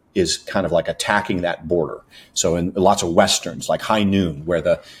monster is kind of like attacking that border. So in lots of Westerns, like High Noon, where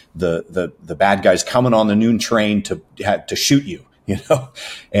the bad guy's coming on the noon train to shoot you,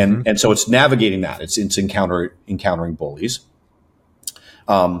 and so it's navigating that. It's encountering bullies.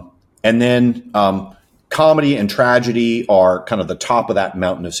 And then comedy and tragedy are kind of the top of that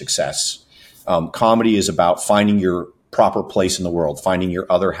mountain of success. Comedy is about finding your proper place in the world, finding your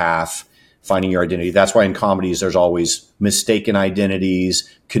other half, finding your identity. That's why in comedies, there's always mistaken identities,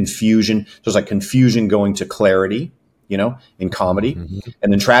 confusion. There's like confusion going to clarity, in comedy.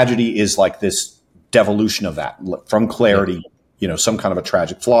 And then tragedy is like this devolution of that from clarity, some kind of a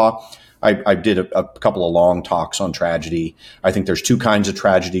tragic flaw. I did a couple of long talks on tragedy. I think there's two kinds of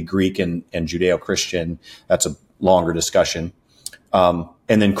tragedy, Greek and Judeo-Christian. That's a longer discussion.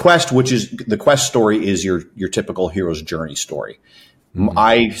 And then quest, which is the quest story, is your typical hero's journey story.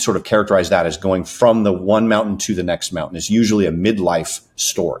 I sort of characterize that as going from the one mountain to the next mountain. It's usually a midlife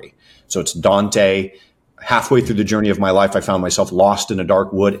story. So it's Dante. Halfway through the journey of my life, I found myself lost in a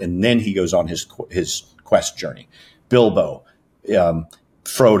dark wood, and then he goes on his quest journey. Bilbo,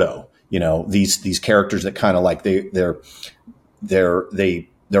 Frodo, these characters that kind of like they're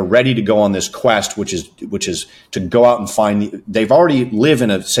ready to go on this quest, which is to go out and find. They've already live in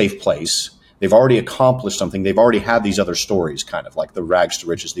a safe place. They've already accomplished something. They've already had these other stories, kind of like the rags to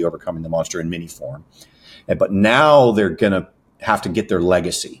riches, the overcoming the monster in mini form. But now they're going to have to get their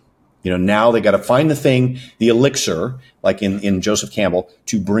legacy. Now they got to find the thing, the elixir, like in Joseph Campbell,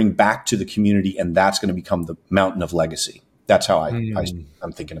 to bring back to the community. And that's going to become the mountain of legacy. That's how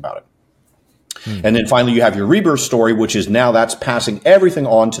I'm thinking about it. And then finally, you have your rebirth story, which is now that's passing everything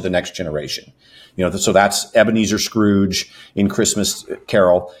on to the next generation. So that's Ebenezer Scrooge in Christmas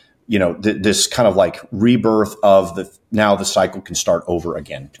Carol. This kind of like rebirth of now the cycle can start over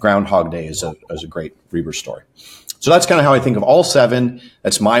again. Groundhog Day is a great rebirth story. So that's kind of how I think of all seven.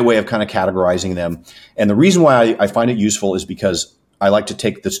 That's my way of kind of categorizing them. And the reason why I find it useful is because I like to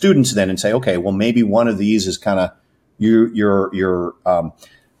take the students then and say, okay, well, maybe one of these is kind of your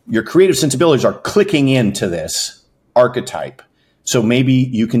creative sensibilities are clicking into this archetype. So maybe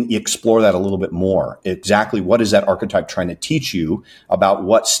you can explore that a little bit more. Exactly what is that archetype trying to teach you about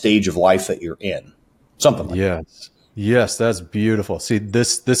what stage of life that you're in? Something like that. Yes, that's beautiful. See,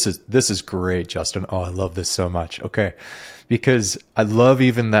 this is great, Justin. Oh, I love this so much. Okay. Because I love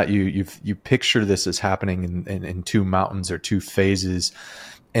even that you picture this as happening in two mountains or two phases.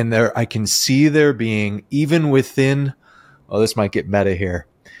 And I can see there being, even within, this might get meta here,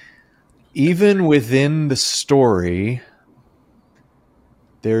 even within the story,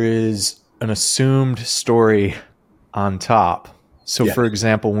 there is an assumed story on top. So, for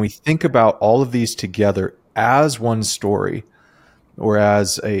example, when we think about all of these together as one story, or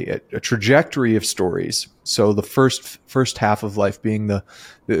as a trajectory of stories, so the first half of life being the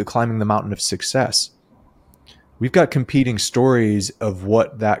climbing the mountain of success, we've got competing stories of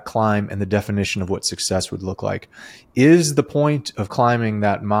what that climb and the definition of what success would look like. Is the point of climbing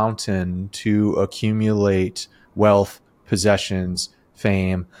that mountain to accumulate wealth, possessions,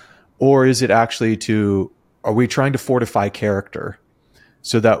 fame, or is it actually are we trying to fortify character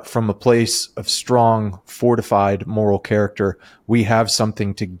so that from a place of strong, fortified moral character, we have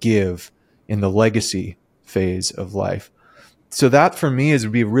something to give in the legacy phase of life? So that for me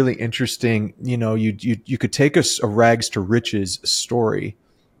would be really interesting. You could take a rags to riches story.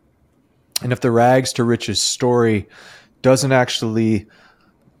 And if the rags to riches story doesn't actually,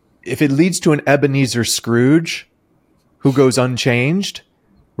 if it leads to an Ebenezer Scrooge who goes unchanged,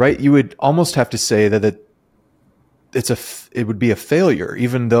 right? You would almost have to say that it would be a failure,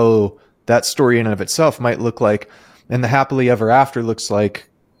 even though that story in and of itself might look like, and the happily ever after looks like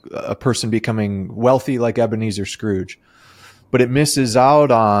a person becoming wealthy like Ebenezer Scrooge. But it misses out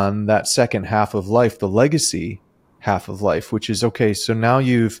on that second half of life, the legacy half of life, which is, okay, so now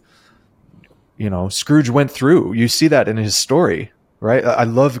Scrooge went through. You see that in his story, right? I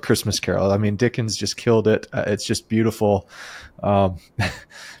love A Christmas Carol. I mean, Dickens just killed it. It's just beautiful. But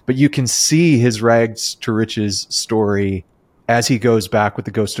you can see his rags to riches story as he goes back with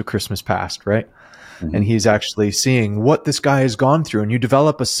the Ghost of Christmas Past, right? Mm-hmm. And he's actually seeing what this guy has gone through. And you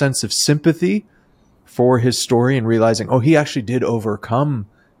develop a sense of sympathy for his story and realizing, oh, he actually did overcome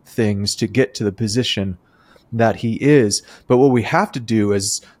things to get to the position that he is. But what we have to do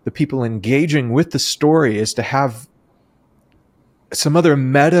as the people engaging with the story is to have some other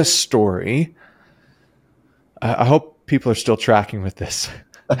meta story. I hope people are still tracking with this.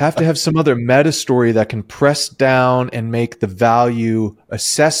 Have to have some other meta story that can press down and make the value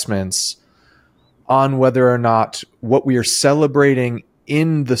assessments on whether or not what we are celebrating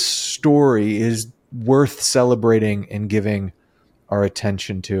in the story is worth celebrating and giving our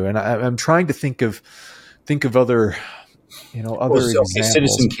attention to. And I'm trying to think of other, other examples.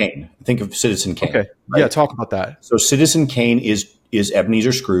 Citizen Kane. Think of Citizen Kane. Okay. Right? Yeah. Talk about that. So Citizen Kane is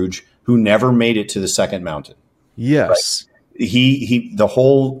Ebenezer Scrooge, who never made it to the second mountain. Yes. Right? He the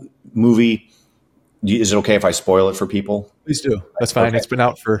whole movie. Is it okay if I spoil it for people? Please do. That's fine. Okay. It's been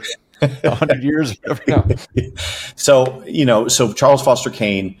out for 100 years. So, so Charles Foster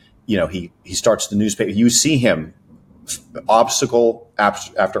Kane, he starts the newspaper. You see him obstacle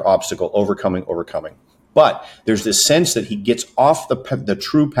after obstacle, overcoming. But there's this sense that he gets off the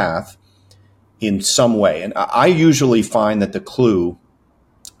true path in some way. And I usually find that the clue,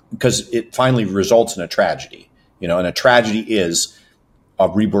 because it finally results in a tragedy, and a tragedy is a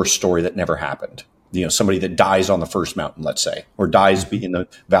rebirth story that never happened. Somebody that dies on the first mountain, let's say, or dies in the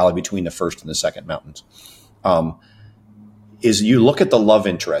valley between the first and the second mountains. Is you look at the love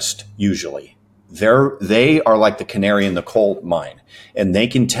interest, usually. They are like the canary in the coal mine, and they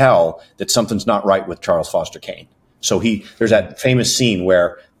can tell that something's not right with Charles Foster Kane. So there's that famous scene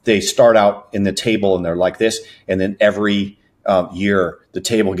where they start out in the table and they're like this, and then every year the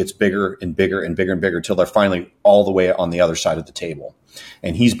table gets bigger and bigger and bigger and bigger until they're finally all the way on the other side of the table.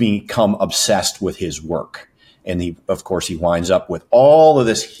 And he's become obsessed with his work. And he winds up with all of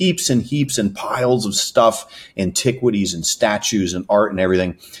this heaps and heaps and piles of stuff, antiquities and statues and art and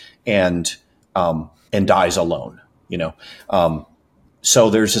everything, and dies alone, So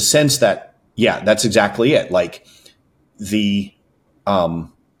there's a sense that, that's exactly it. Like the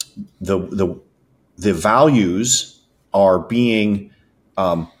values are being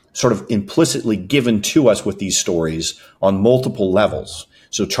sort of implicitly given to us with these stories on multiple levels.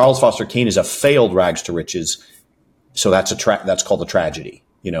 So Charles Foster Kane is a failed rags to riches. So that's called a tragedy,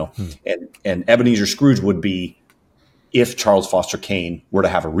 and Ebenezer Scrooge would be if Charles Foster Kane were to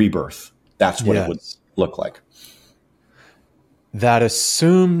have a rebirth. That's what it would look like. That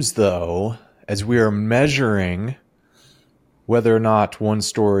assumes, though, as we are measuring whether or not one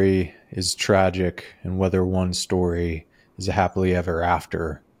story is tragic and whether one story is a happily ever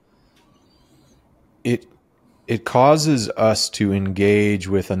after, it causes us to engage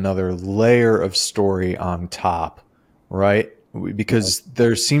with another layer of story on top, right? Because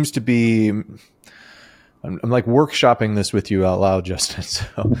there seems to be, I'm like workshopping this with you out loud, Justin.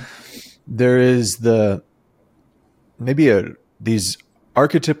 So there is these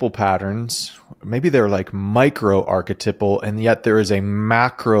archetypal patterns. Maybe they're like micro archetypal, and yet there is a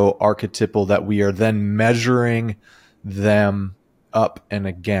macro archetypal that we are then measuring them up and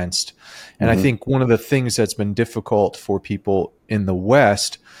against. And I think one of the things that's been difficult for people in the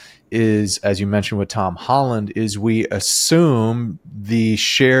West is, as you mentioned with Tom Holland, is we assume the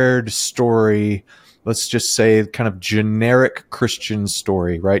shared story, let's just say kind of generic Christian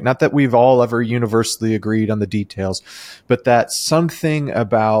story, right? Not that we've all ever universally agreed on the details, but that something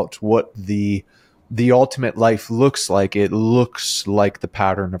about what the ultimate life looks like, it looks like the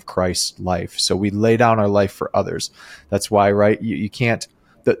pattern of Christ's life. So we lay down our life for others. That's why, right? You can't,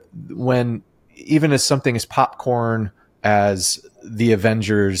 when even as something as popcorn as the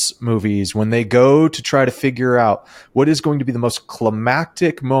Avengers movies, when they go to try to figure out what is going to be the most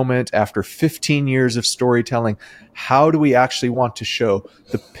climactic moment after 15 years of storytelling, how do we actually want to show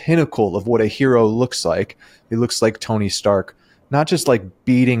the pinnacle of what a hero looks like? It looks like Tony Stark, not just like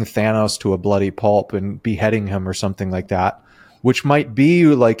beating Thanos to a bloody pulp and beheading him or something like that, which might be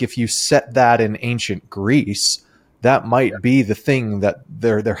like, if you set that in ancient Greece, that might be the thing that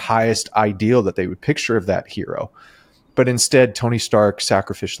their highest ideal that they would picture of that hero. But instead, Tony Stark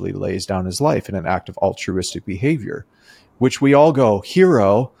sacrificially lays down his life in an act of altruistic behavior, which we all go,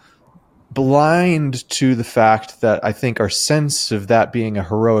 hero, blind to the fact that I think our sense of that being a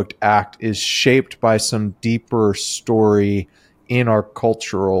heroic act is shaped by some deeper story in our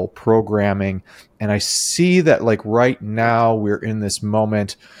cultural programming. And I see that like right now we're in this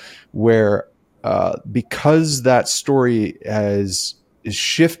moment where because that story is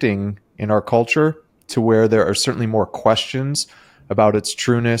shifting in our culture to where there are certainly more questions about its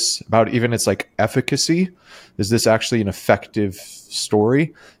trueness, about even its like efficacy. Is this actually an effective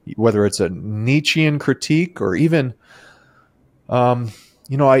story? Whether it's a Nietzschean critique or even, I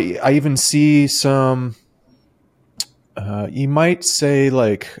even see some, you might say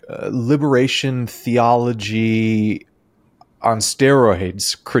like liberation theology on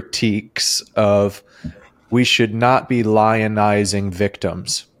steroids critiques of we should not be lionizing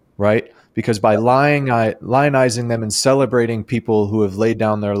victims, right? Because by lionizing them and celebrating people who have laid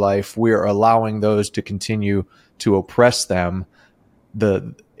down their life, we're allowing those to continue to oppress them.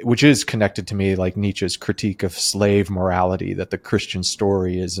 Which is connected to me like Nietzsche's critique of slave morality, that the Christian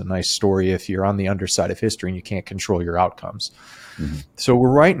story is a nice story if you're on the underside of history and you can't control your outcomes. Mm-hmm. So we're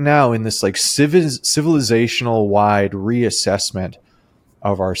right now in this like civilizational wide reassessment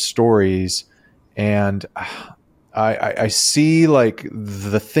of our stories. And I see like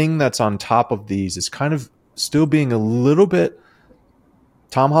the thing that's on top of these is kind of still being a little bit,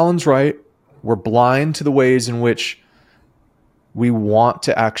 Tom Holland's right. We're blind to the ways in which we want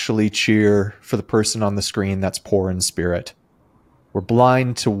to actually cheer for the person on the screen that's poor in spirit. We're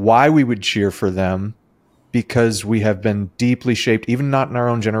blind to why we would cheer for them, because we have been deeply shaped, even not in our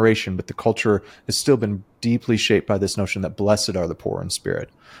own generation, but the culture has still been deeply shaped by this notion that blessed are the poor in spirit.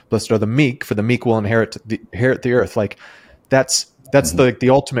 Blessed are the meek, for the meek will inherit the earth. Like that's the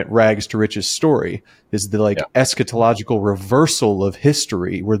ultimate rags to riches story, is the eschatological reversal of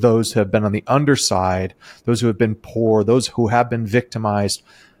history, where those who have been on the underside, those who have been poor, those who have been victimized,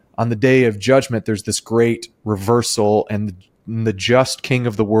 on the day of judgment, there's this great reversal, and the just king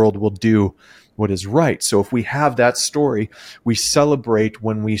of the world will do what is right. So if we have that story, we celebrate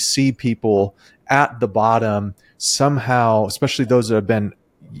when we see people at the bottom somehow, especially those that have been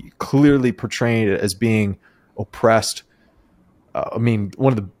clearly portrayed as being oppressed. One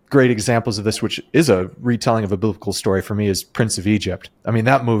of the great examples of this, which is a retelling of a biblical story for me, is Prince of Egypt. I mean,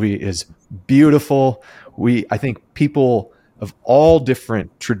 that movie is beautiful. I think people of all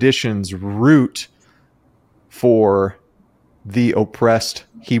different traditions root for the oppressed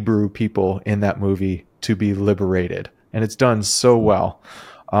Hebrew people in that movie to be liberated. And it's done so well.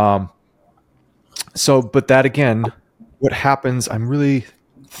 But that again, what happens, I'm really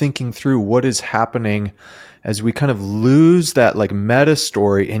thinking through what is happening as we kind of lose that like meta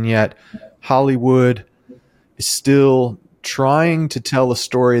story, and yet Hollywood is still trying to tell a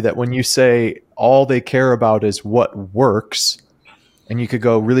story that when you say all they care about is what works, and you could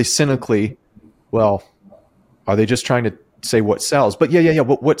go really cynically, well, are they just trying to say what sells? But yeah.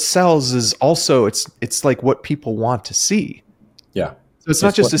 But what sells is also, it's like what people want to see. Yeah. So it's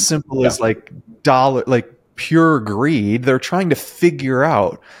not just as simple as like dollar, like pure greed. They're trying to figure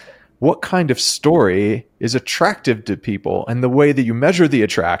out what kind of story is attractive to people. And the way that you measure the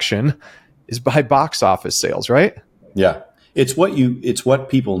attraction is by box office sales, right? Yeah. It's what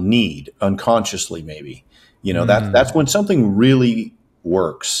people need unconsciously, maybe. That's when something really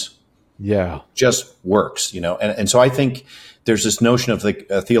works. Yeah. Just works, And so I think there's this notion of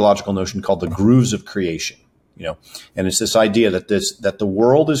a theological notion called the grooves of creation, and it's this idea that the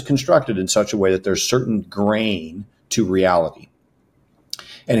world is constructed in such a way that there's certain grain to reality.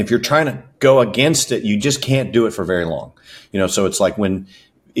 And if you're trying to go against it, you just can't do it for very long. So it's like when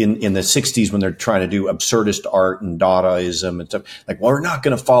in the 60s, when they're trying to do absurdist art and Dadaism and stuff, like, well, we're not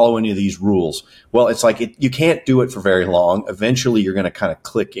going to follow any of these rules. Well, it's like you can't do it for very long. Eventually, you're going to kind of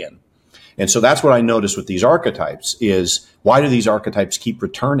click in. And so that's what I noticed with these archetypes is, why do these archetypes keep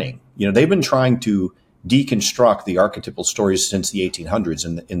returning? They've been trying to deconstruct the archetypal stories since the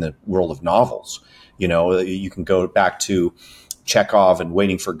 1800s in the world of novels. You can go back to Chekhov and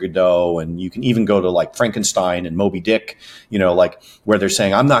Waiting for Godot, and you can even go to like Frankenstein and Moby Dick, like where they're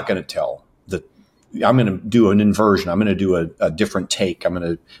saying, I'm not going to I'm going to do an inversion. I'm going to do a different take. I'm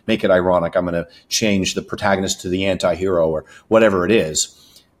going to make it ironic. I'm going to change the protagonist to the anti-hero or whatever it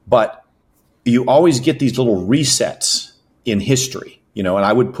is. But you always get these little resets in history, and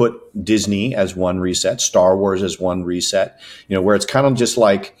I would put Disney as one reset, Star Wars as one reset, where it's kind of just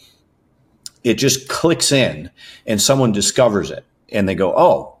like, it just clicks in and someone discovers it and they go,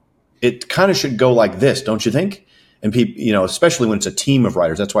 oh, it kind of should go like this, don't you think? And people, especially when it's a team of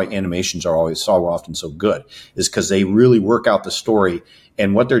writers, that's why animations are always so often so good, is because they really work out the story.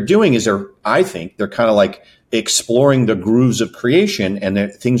 And what they're doing is I think they're kind of like exploring the grooves of creation,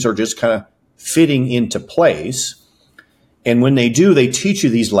 and things are just kind of fitting into place. And when they do, they teach you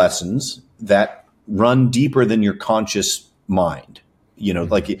these lessons that run deeper than your conscious mind.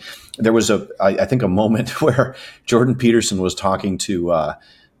 Like there was I think a moment where Jordan Peterson was talking to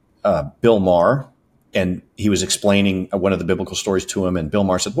Bill Maher, and he was explaining one of the biblical stories to him. And Bill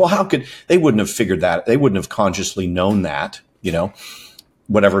Maher said, well, they wouldn't have figured that. They wouldn't have consciously known that. you know,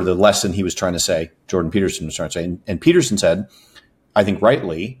 whatever the lesson he was trying to say, Jordan Peterson was trying to say. And Peterson said, I think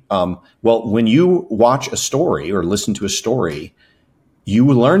rightly, well, when you watch a story or listen to a story, you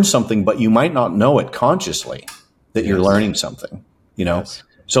learn something, but you might not know it consciously that you're learning something, you know? Yes.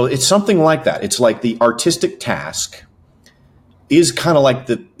 So it's something like that. It's like the artistic task is kind of like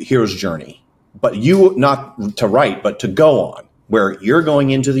the hero's journey, but you not to write, but to go on, where you're going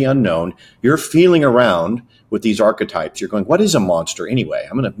into the unknown, you're feeling around with these archetypes. You're going, what is a monster anyway?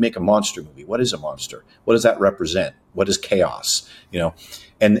 I'm going to make a monster movie. What is a monster? What does that represent? What is chaos? You know,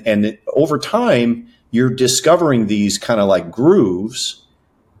 and over time, you're discovering these kind of like grooves,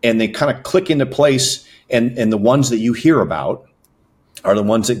 and they kind of click into place. And the ones that you hear about are the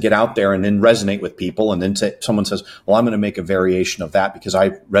ones that get out there and then resonate with people. And then someone says, well, I'm going to make a variation of that because I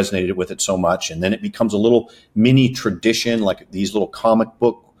resonated with it so much. And then it becomes a little mini tradition, like these little comic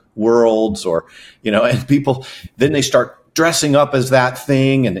book worlds, or, you know, and people, then they start dressing up as that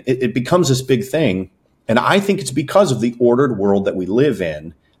thing, and it becomes this big thing. And I think it's because of the ordered world that we live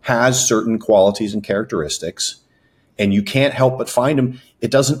in has certain qualities and characteristics, and you can't help but find them. It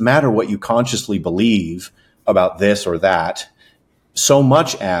doesn't matter what you consciously believe about this or that, so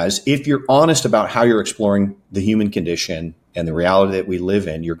much as if you're honest about how you're exploring the human condition and the reality that we live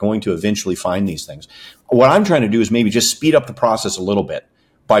in, you're going to eventually find these things. What I'm trying to do is maybe just speed up the process a little bit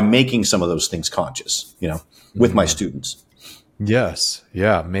by making some of those things conscious, you know, with my students. Yes.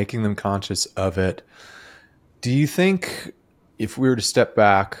 Yeah. Making them conscious of it. Do you think if we were to step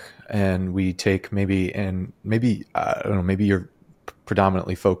back and we take maybe, I don't know, maybe you're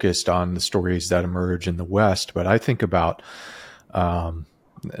predominantly focused on the stories that emerge in the West, but I think about,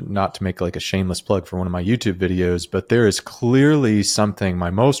 not to make like a shameless plug for one of my YouTube videos, but there is clearly something, my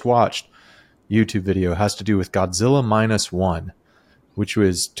most watched YouTube video has to do with Godzilla -1, which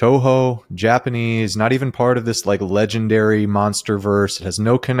was Toho, Japanese, not even part of this like legendary monster verse. It has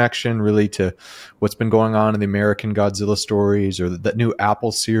no connection really to what's been going on in the American Godzilla stories or that new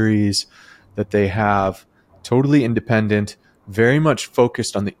Apple series that they have. Totally independent, very much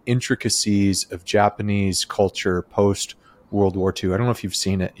focused on the intricacies of Japanese culture post World War II. I don't know if you've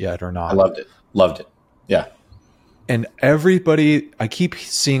seen it yet or not. I loved it. Loved it. Yeah. And everybody, I keep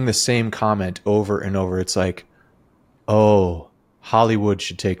seeing the same comment over and over. It's like, oh, Hollywood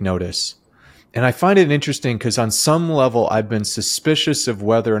should take notice. And I find it interesting because on some level, I've been suspicious of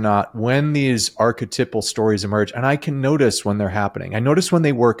whether or not when these archetypal stories emerge, and I can notice when they're happening. I notice when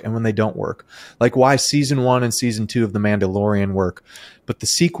they work and when they don't work. Like why season 1 and season 2 of The Mandalorian work, but the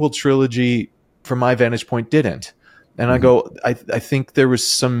sequel trilogy, from my vantage point, didn't. And I go, I think there was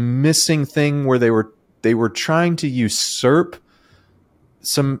some missing thing where they were trying to usurp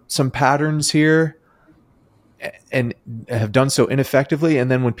some patterns here and have done so ineffectively. And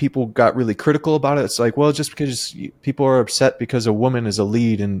then when people got really critical about it, it's like, well, just because people are upset because a woman is a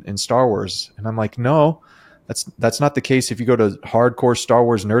lead in Star Wars. And I'm like, no, that's not the case. If you go to hardcore Star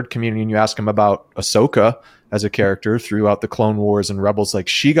Wars nerd community and you ask them about Ahsoka as a character throughout the Clone Wars and Rebels, like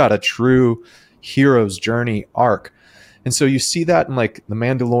she got a true hero's journey arc. And so you see that in like The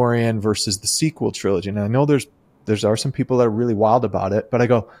Mandalorian versus the sequel trilogy. And I know there are some people that are really wild about it, but I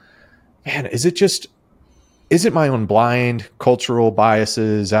go, man, is it my own blind cultural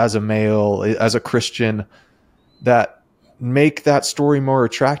biases as a male, as a Christian, that make that story more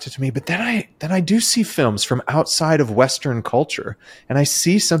attractive to me? But then I do see films from outside of Western culture, and I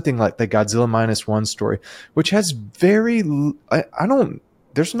see something like the Godzilla -1 story, which has very, I don't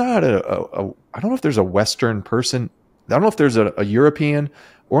know if there's a Western person. I don't know if there's a European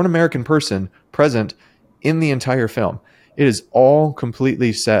or an American person present in the entire film. It is all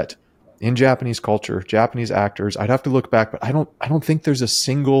completely set in Japanese culture, Japanese actors. I'd have to look back, but I don't think there's a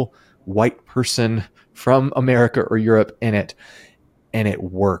single white person from America or Europe in it, and it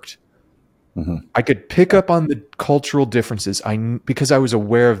worked. Mm-hmm. I could pick up on the cultural differences because I was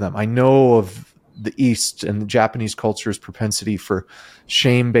aware of them. I know of the East and the Japanese culture's propensity for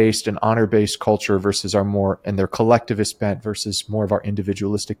shame-based and honor-based culture versus their collectivist bent versus more of our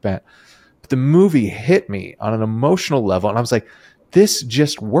individualistic bent. But the movie hit me on an emotional level, and I was like, this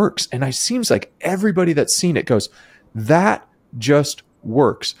just works. And it seems like everybody that's seen it goes, that just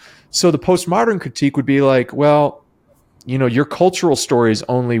works. So the postmodern critique would be like, well, you know, your cultural stories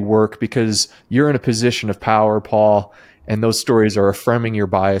only work because you're in a position of power, Paul, and those stories are affirming your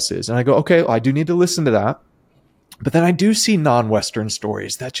biases. And I go, okay, well, I do need to listen to that. But then I do see non-Western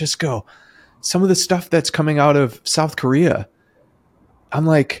stories that just go, some of the stuff that's coming out of South Korea, I'm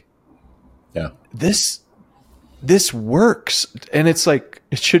like, yeah, this works. And it's like,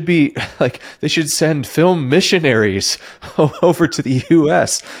 it should be like, they should send film missionaries over to the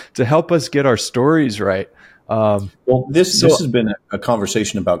US to help us get our stories right. Well, this So has been a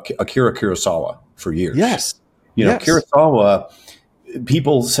conversation about Akira Kurosawa for years. yes, You know, yes, Kurosawa,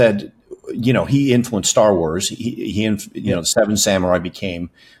 people said, you know, he influenced Star Wars. You yeah, know, the Seven Samurai became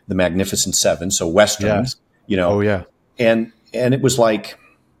the Magnificent Seven, so Western. yes. You know, Oh yeah, and it was like,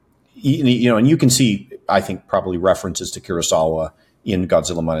 you know, and you can see, I think, probably references to Kurosawa in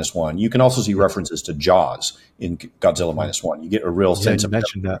Godzilla Minus One. You can also see yes. references to Jaws in Godzilla Mhm. Minus One. You get a real Yeah, sense you of him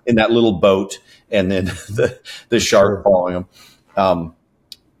mentioned that. in that little boat, and then Mhm. the For shark sure. following him. Um,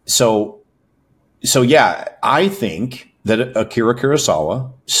 so so yeah, I think that Akira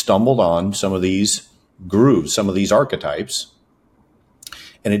Kurosawa stumbled on some of these grooves, some of these archetypes,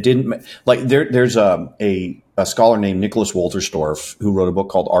 and it didn't like there's a scholar named Nicholas Wolterstorff who wrote a book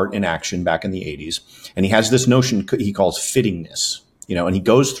called Art in Action back in the 80s, and he has this notion he calls fittingness, you know, and he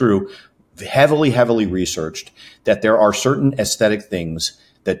goes through heavily researched that there are certain aesthetic things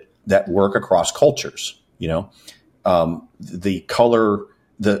that work across cultures, you know, the color,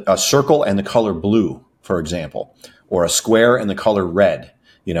 a circle and the color blue, for example, or a square and the color red,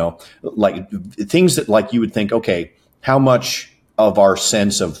 you know, like things that like you would think, okay, how much of our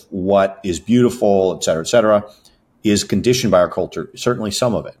sense of what is beautiful, et cetera, is conditioned by our culture? Certainly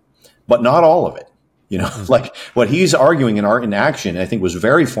some of it, but not all of it. You know, Mhm. like what he's arguing in Art in Action, I think was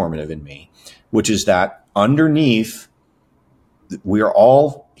very formative in me, which is that underneath, we are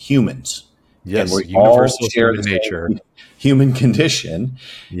all humans and Yes, we all universal share human the nature. same human condition.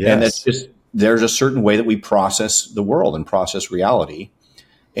 And that's Yes. just, there's a certain way that we process the world and process reality.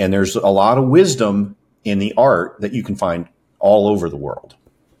 And there's a lot of wisdom in the art that you can find all over the world.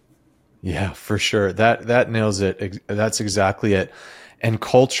 Yeah, for sure. That nails it. That's exactly it. And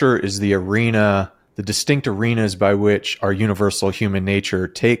culture is the arena, the distinct arenas by which our universal human nature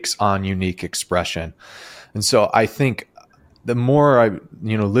takes on unique expression. And so I think the more I,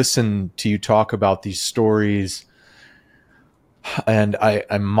 listen to you talk about these stories, and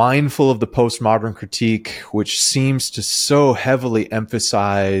I'm mindful of the postmodern critique, which seems to so heavily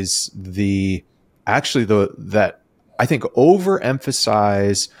emphasize that I think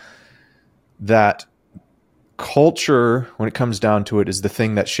overemphasize that culture, when it comes down to it, is the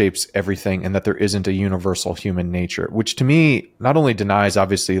thing that shapes everything, and that there isn't a universal human nature, which to me not only denies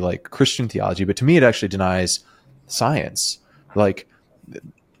obviously like Christian theology, but to me it actually denies science. Like,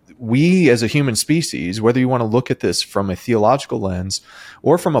 we as a human species, whether you want to look at this from a theological lens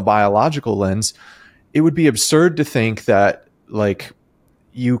or from a biological lens, it would be absurd to think that like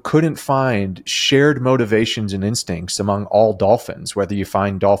you couldn't find shared motivations and instincts among all dolphins, whether you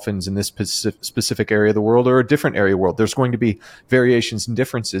find dolphins in this specific area of the world or a different area of the world. There's going to be variations and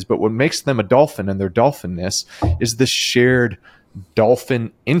differences, but what makes them a dolphin and their dolphinness is this shared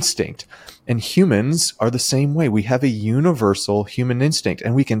dolphin instinct. And humans are the same way. We have a universal human instinct,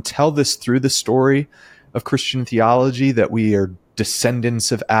 and we can tell this through the story of Christian theology, that we are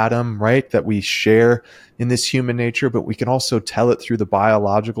descendants of Adam, right? That we share in this human nature, but we can also tell it through the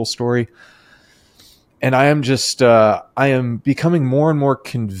biological story. And I am becoming more and more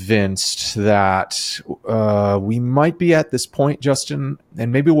convinced that we might be at this point, Justin,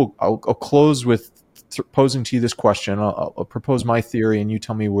 and maybe I'll close with posing to you this question. I'll propose my theory, and you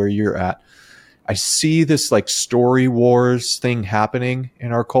tell me where you're at. I see this like story wars thing happening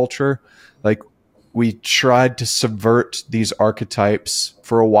in our culture. Like, we tried to subvert these archetypes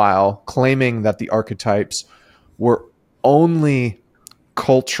for a while, claiming that the archetypes were only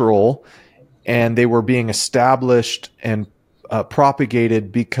cultural and they were being established and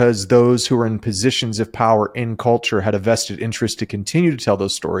propagated because those who are in positions of power in culture had a vested interest to continue to tell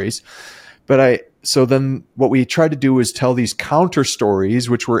those stories. So then what we tried to do was tell these counter stories,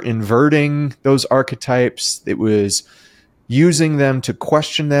 which were inverting those archetypes. It was using them to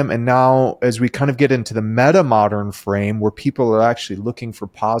question them. And now, as we kind of get into the meta modern frame where people are actually looking for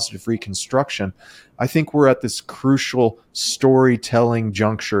positive reconstruction, I think we're at this crucial storytelling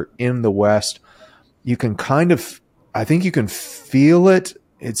juncture in the West. You can I think you can feel it.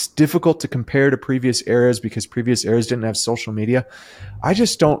 It's difficult to compare to previous eras because previous eras didn't have social media. I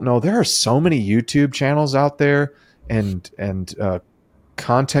just don't know. There are so many YouTube channels out there and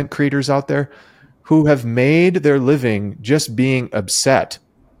content creators out there who have made their living just being upset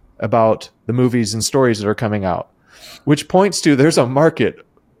about the movies and stories that are coming out, which points to there's a market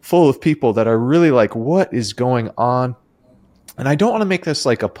full of people that are really like, what is going on? And I don't want to make this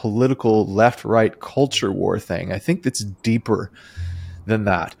like a political left right culture war thing. I think it's deeper than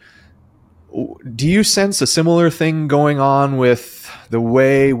that. Do you sense a similar thing going on with the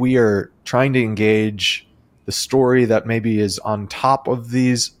way we are trying to engage the story that maybe is on top of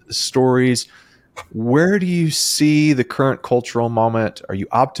these stories? Where do you see the current cultural moment? Are you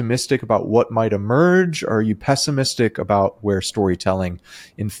optimistic about what might emerge? Or are you pessimistic about where storytelling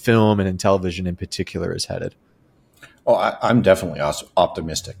in film and in television in particular is headed? Oh, I'm definitely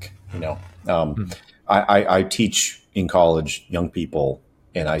optimistic. Hmm. I teach in college young people,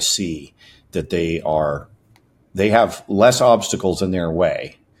 and I see that they have less obstacles in their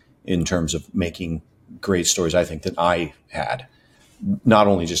way in terms of making great stories. I think than I had, not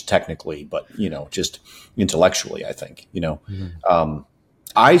only just technically, but just intellectually. I think Mhm.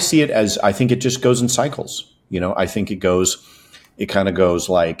 I see it as I think it just goes in cycles. I think it kind of goes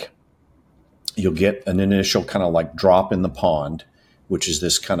like you'll get an initial kind of like drop in the pond, which is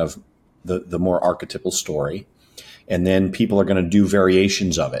this kind of the more archetypal story. And then people are going to do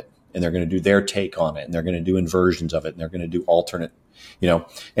variations of it, and they're going to do their take on it, and they're going to do inversions of it, and they're going to do alternate, and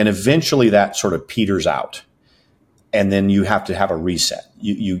eventually that sort of peters out. And then you have to have a reset.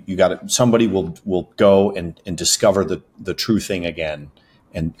 You got to, somebody will go and discover the true thing again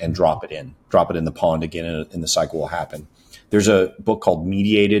and drop it in the pond again, and the cycle will happen. There's a book called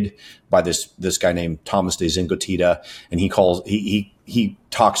Mediated by this guy named Thomas de Zingotita, and he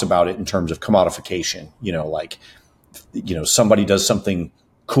talks about it in terms of commodification. Like somebody does something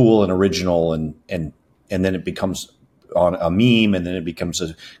cool and original, and then it becomes on a meme, and then it becomes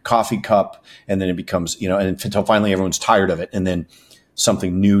a coffee cup, and then it becomes and until finally everyone's tired of it, and then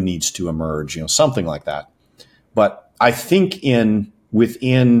something new needs to emerge, something like that. But I think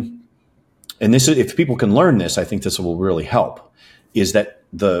within, and this is, if people can learn this, I think this will really help, is that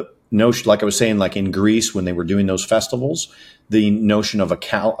the notion, like I was saying, like in Greece when they were doing those festivals, the notion of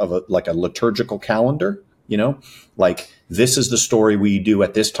like a liturgical calendar, like this is the story we do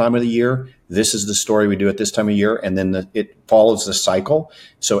at this time of the year. This is the story we do at this time of year. And then it follows the cycle.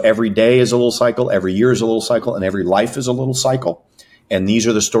 So every day is a little cycle. Every year is a little cycle, and every life is a little cycle. And these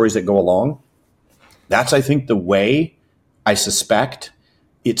are the stories that go along. That's, I think, the way I suspect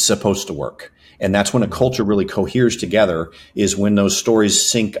it's supposed to work. And that's when a culture really coheres together, is when those stories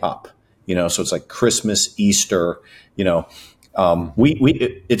sync up, so it's like Christmas, Easter, it's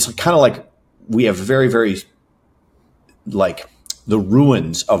kind of like we have very, very like the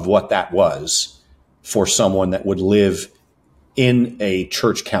ruins of what that was for someone that would live in a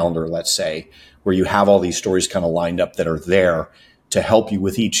church calendar, let's say, where you have all these stories kind of lined up that are there to help you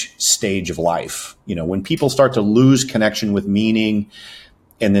with each stage of life. When people start to lose connection with meaning,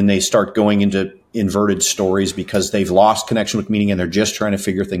 and then they start going into inverted stories because they've lost connection with meaning and they're just trying to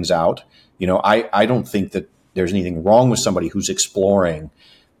figure things out. I don't think that there's anything wrong with somebody who's exploring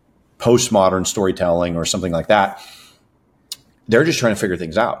postmodern storytelling or something like that. They're just trying to figure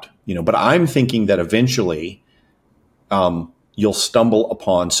things out, but I'm thinking that eventually you'll stumble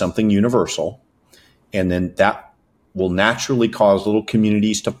upon something universal, and then that will naturally cause little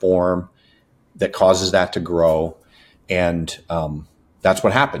communities to form that causes that to grow. And that's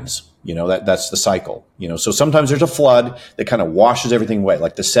what happens. That's the cycle. So sometimes there's a flood that kind of washes everything away.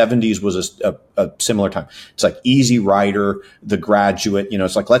 Like the 70s was a similar time. It's like Easy Rider, The Graduate.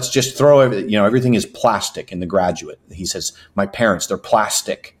 It's like, let's just throw everything is plastic in The Graduate. He says, my parents, they're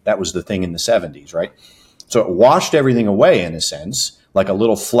plastic. That was the thing in the 70s, right? So it washed everything away in a sense, like a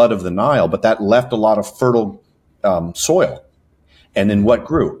little flood of the Nile, but that left a lot of fertile soil. And then what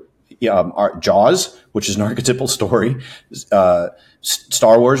grew? Jaws, which is an archetypal story,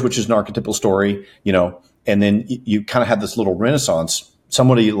 Star Wars, which is an archetypal story, and then you kind of had this little renaissance.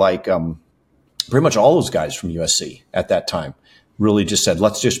 Somebody like pretty much all those guys from USC at that time really just said,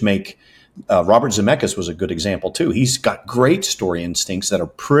 let's just make. Robert Zemeckis was a good example too. He's got great story instincts that are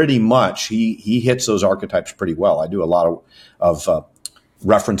pretty much he hits those archetypes pretty well. I do a lot of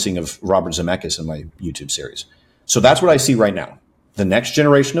referencing of Robert Zemeckis in my YouTube series. So that's what I see right now. The next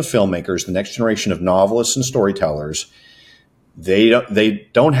generation of filmmakers, the next generation of novelists and storytellers, they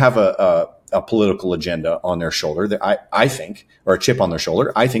don't have a political agenda on their shoulder. I think, or a chip on their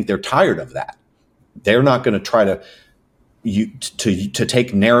shoulder. I think they're tired of that. They're not going to try to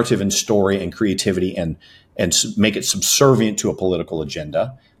take narrative and story and creativity and make it subservient to a political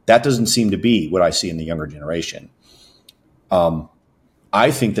agenda. That doesn't seem to be what I see in the younger generation.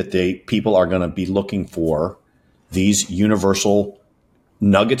 I think that people are going to be looking for these universal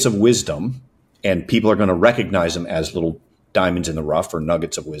nuggets of wisdom, and people are going to recognize them as little diamonds in the rough or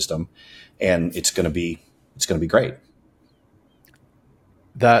nuggets of wisdom, and it's going to be great.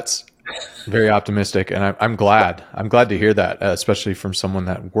 That's very optimistic, and I'm glad. I'm glad to hear that, especially from someone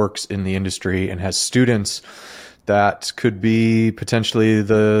that works in the industry and has students that could be potentially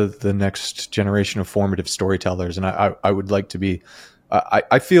the next generation of formative storytellers. And I would like to be.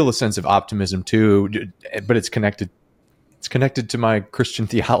 I feel a sense of optimism too, but it's connected it's connected to my Christian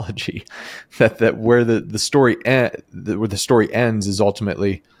theology that where the story where the story ends is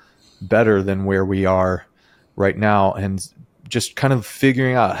ultimately better than where we are right now. And just kind of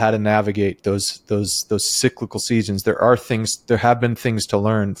figuring out how to navigate those cyclical seasons. There have been things to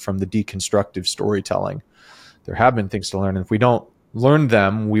learn from the deconstructive storytelling. There have been things to learn. And if we don't learn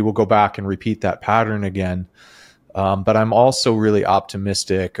them, we will go back and repeat that pattern again. But I'm also really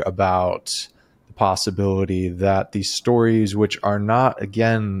optimistic about the possibility that these stories, which are not,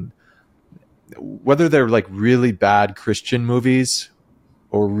 again, whether they're like really bad Christian movies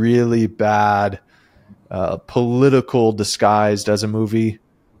or really bad political disguised as a movie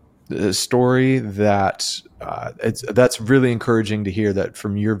story, that's really encouraging to hear that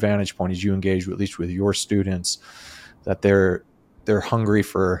from your vantage point as you engage at least with your students, that they're hungry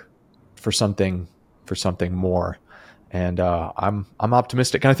for something more. And I'm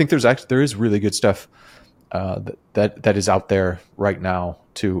optimistic, and I think there is really good stuff that is out there right now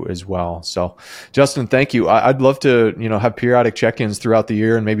too as well. So Justin, thank you. I'd love to, have periodic check-ins throughout the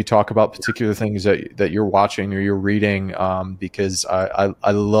year and maybe talk about particular things that you're watching or you're reading, because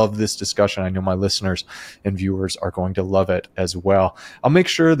I love this discussion. I know my listeners and viewers are going to love it as well. I'll make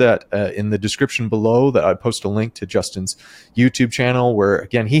sure that in the description below that I post a link to Justin's YouTube channel, where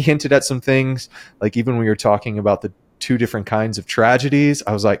again, he hinted at some things, like even when you're talking about the two different kinds of tragedies,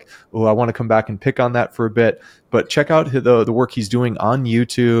 I was like, oh, I want to come back and pick on that for a bit. But check out the work he's doing on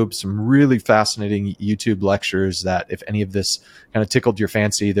YouTube, some really fascinating YouTube lectures that if any of this kind of tickled your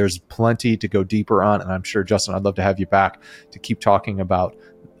fancy, there's plenty to go deeper on. And I'm sure, Justin, I'd love to have you back to keep talking about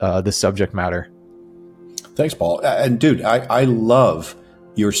this subject matter. Thanks, Paul. And dude, I love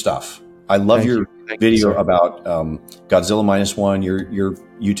your stuff. I love your video about Godzilla -1, your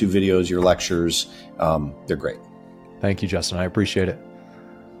YouTube videos, your lectures. They're great. Thank you, Justin. I appreciate it.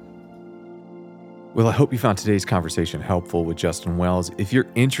 Well, I hope you found today's conversation helpful with Justin Wells. If you're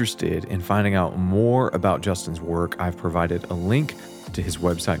interested in finding out more about Justin's work, I've provided a link to his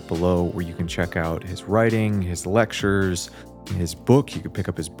website below where you can check out his writing, his lectures, his book. You can pick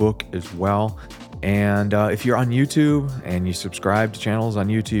up his book as well. And if you're on YouTube and you subscribe to channels on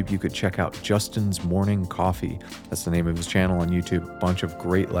YouTube, you could check out Justin's Morning Coffee. That's the name of his channel on YouTube. A bunch of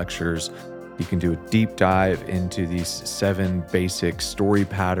great lectures. You can do a deep dive into these 7 basic story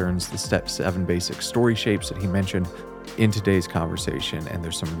patterns, the 7 basic story shapes that he mentioned in today's conversation. And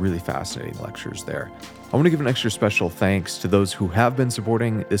there's some really fascinating lectures there. I want to give an extra special thanks to those who have been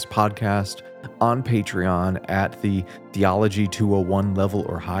supporting this podcast on Patreon at the Theology 201 level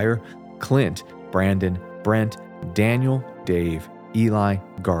or higher. Clint, Brandon, Brent, Daniel, Dave, Eli,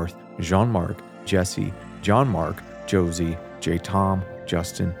 Garth, Jean-Marc, Jesse, John Mark, Josie, J. Tom,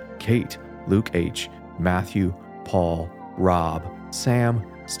 Justin, Kate, Luke H., Matthew, Paul, Rob, Sam,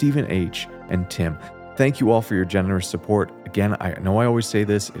 Stephen H., and Tim. Thank you all for your generous support. Again, I know I always say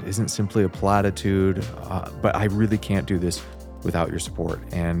this, it isn't simply a platitude, but I really can't do this without your support.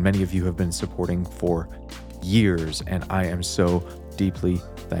 And many of you have been supporting for years, and I am so deeply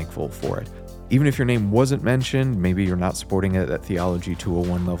thankful for it. Even if your name wasn't mentioned, maybe you're not supporting it at Theology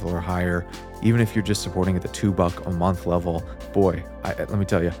 201 level or higher, even if you're just supporting at the $2 a month level, boy, let me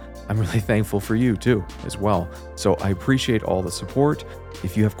tell you, I'm really thankful for you too, as well. So I appreciate all the support.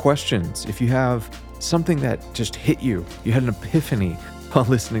 If you have questions, if you have something that just hit you, you had an epiphany while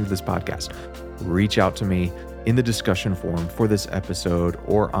listening to this podcast, reach out to me in the discussion forum for this episode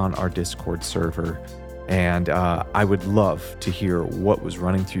or on our Discord server. And I would love to hear what was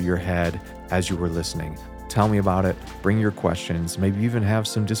running through your head as you were listening. Tell me about it. Bring your questions. Maybe even have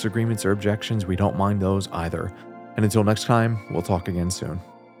some disagreements or objections. We don't mind those either. And until next time, we'll talk again soon.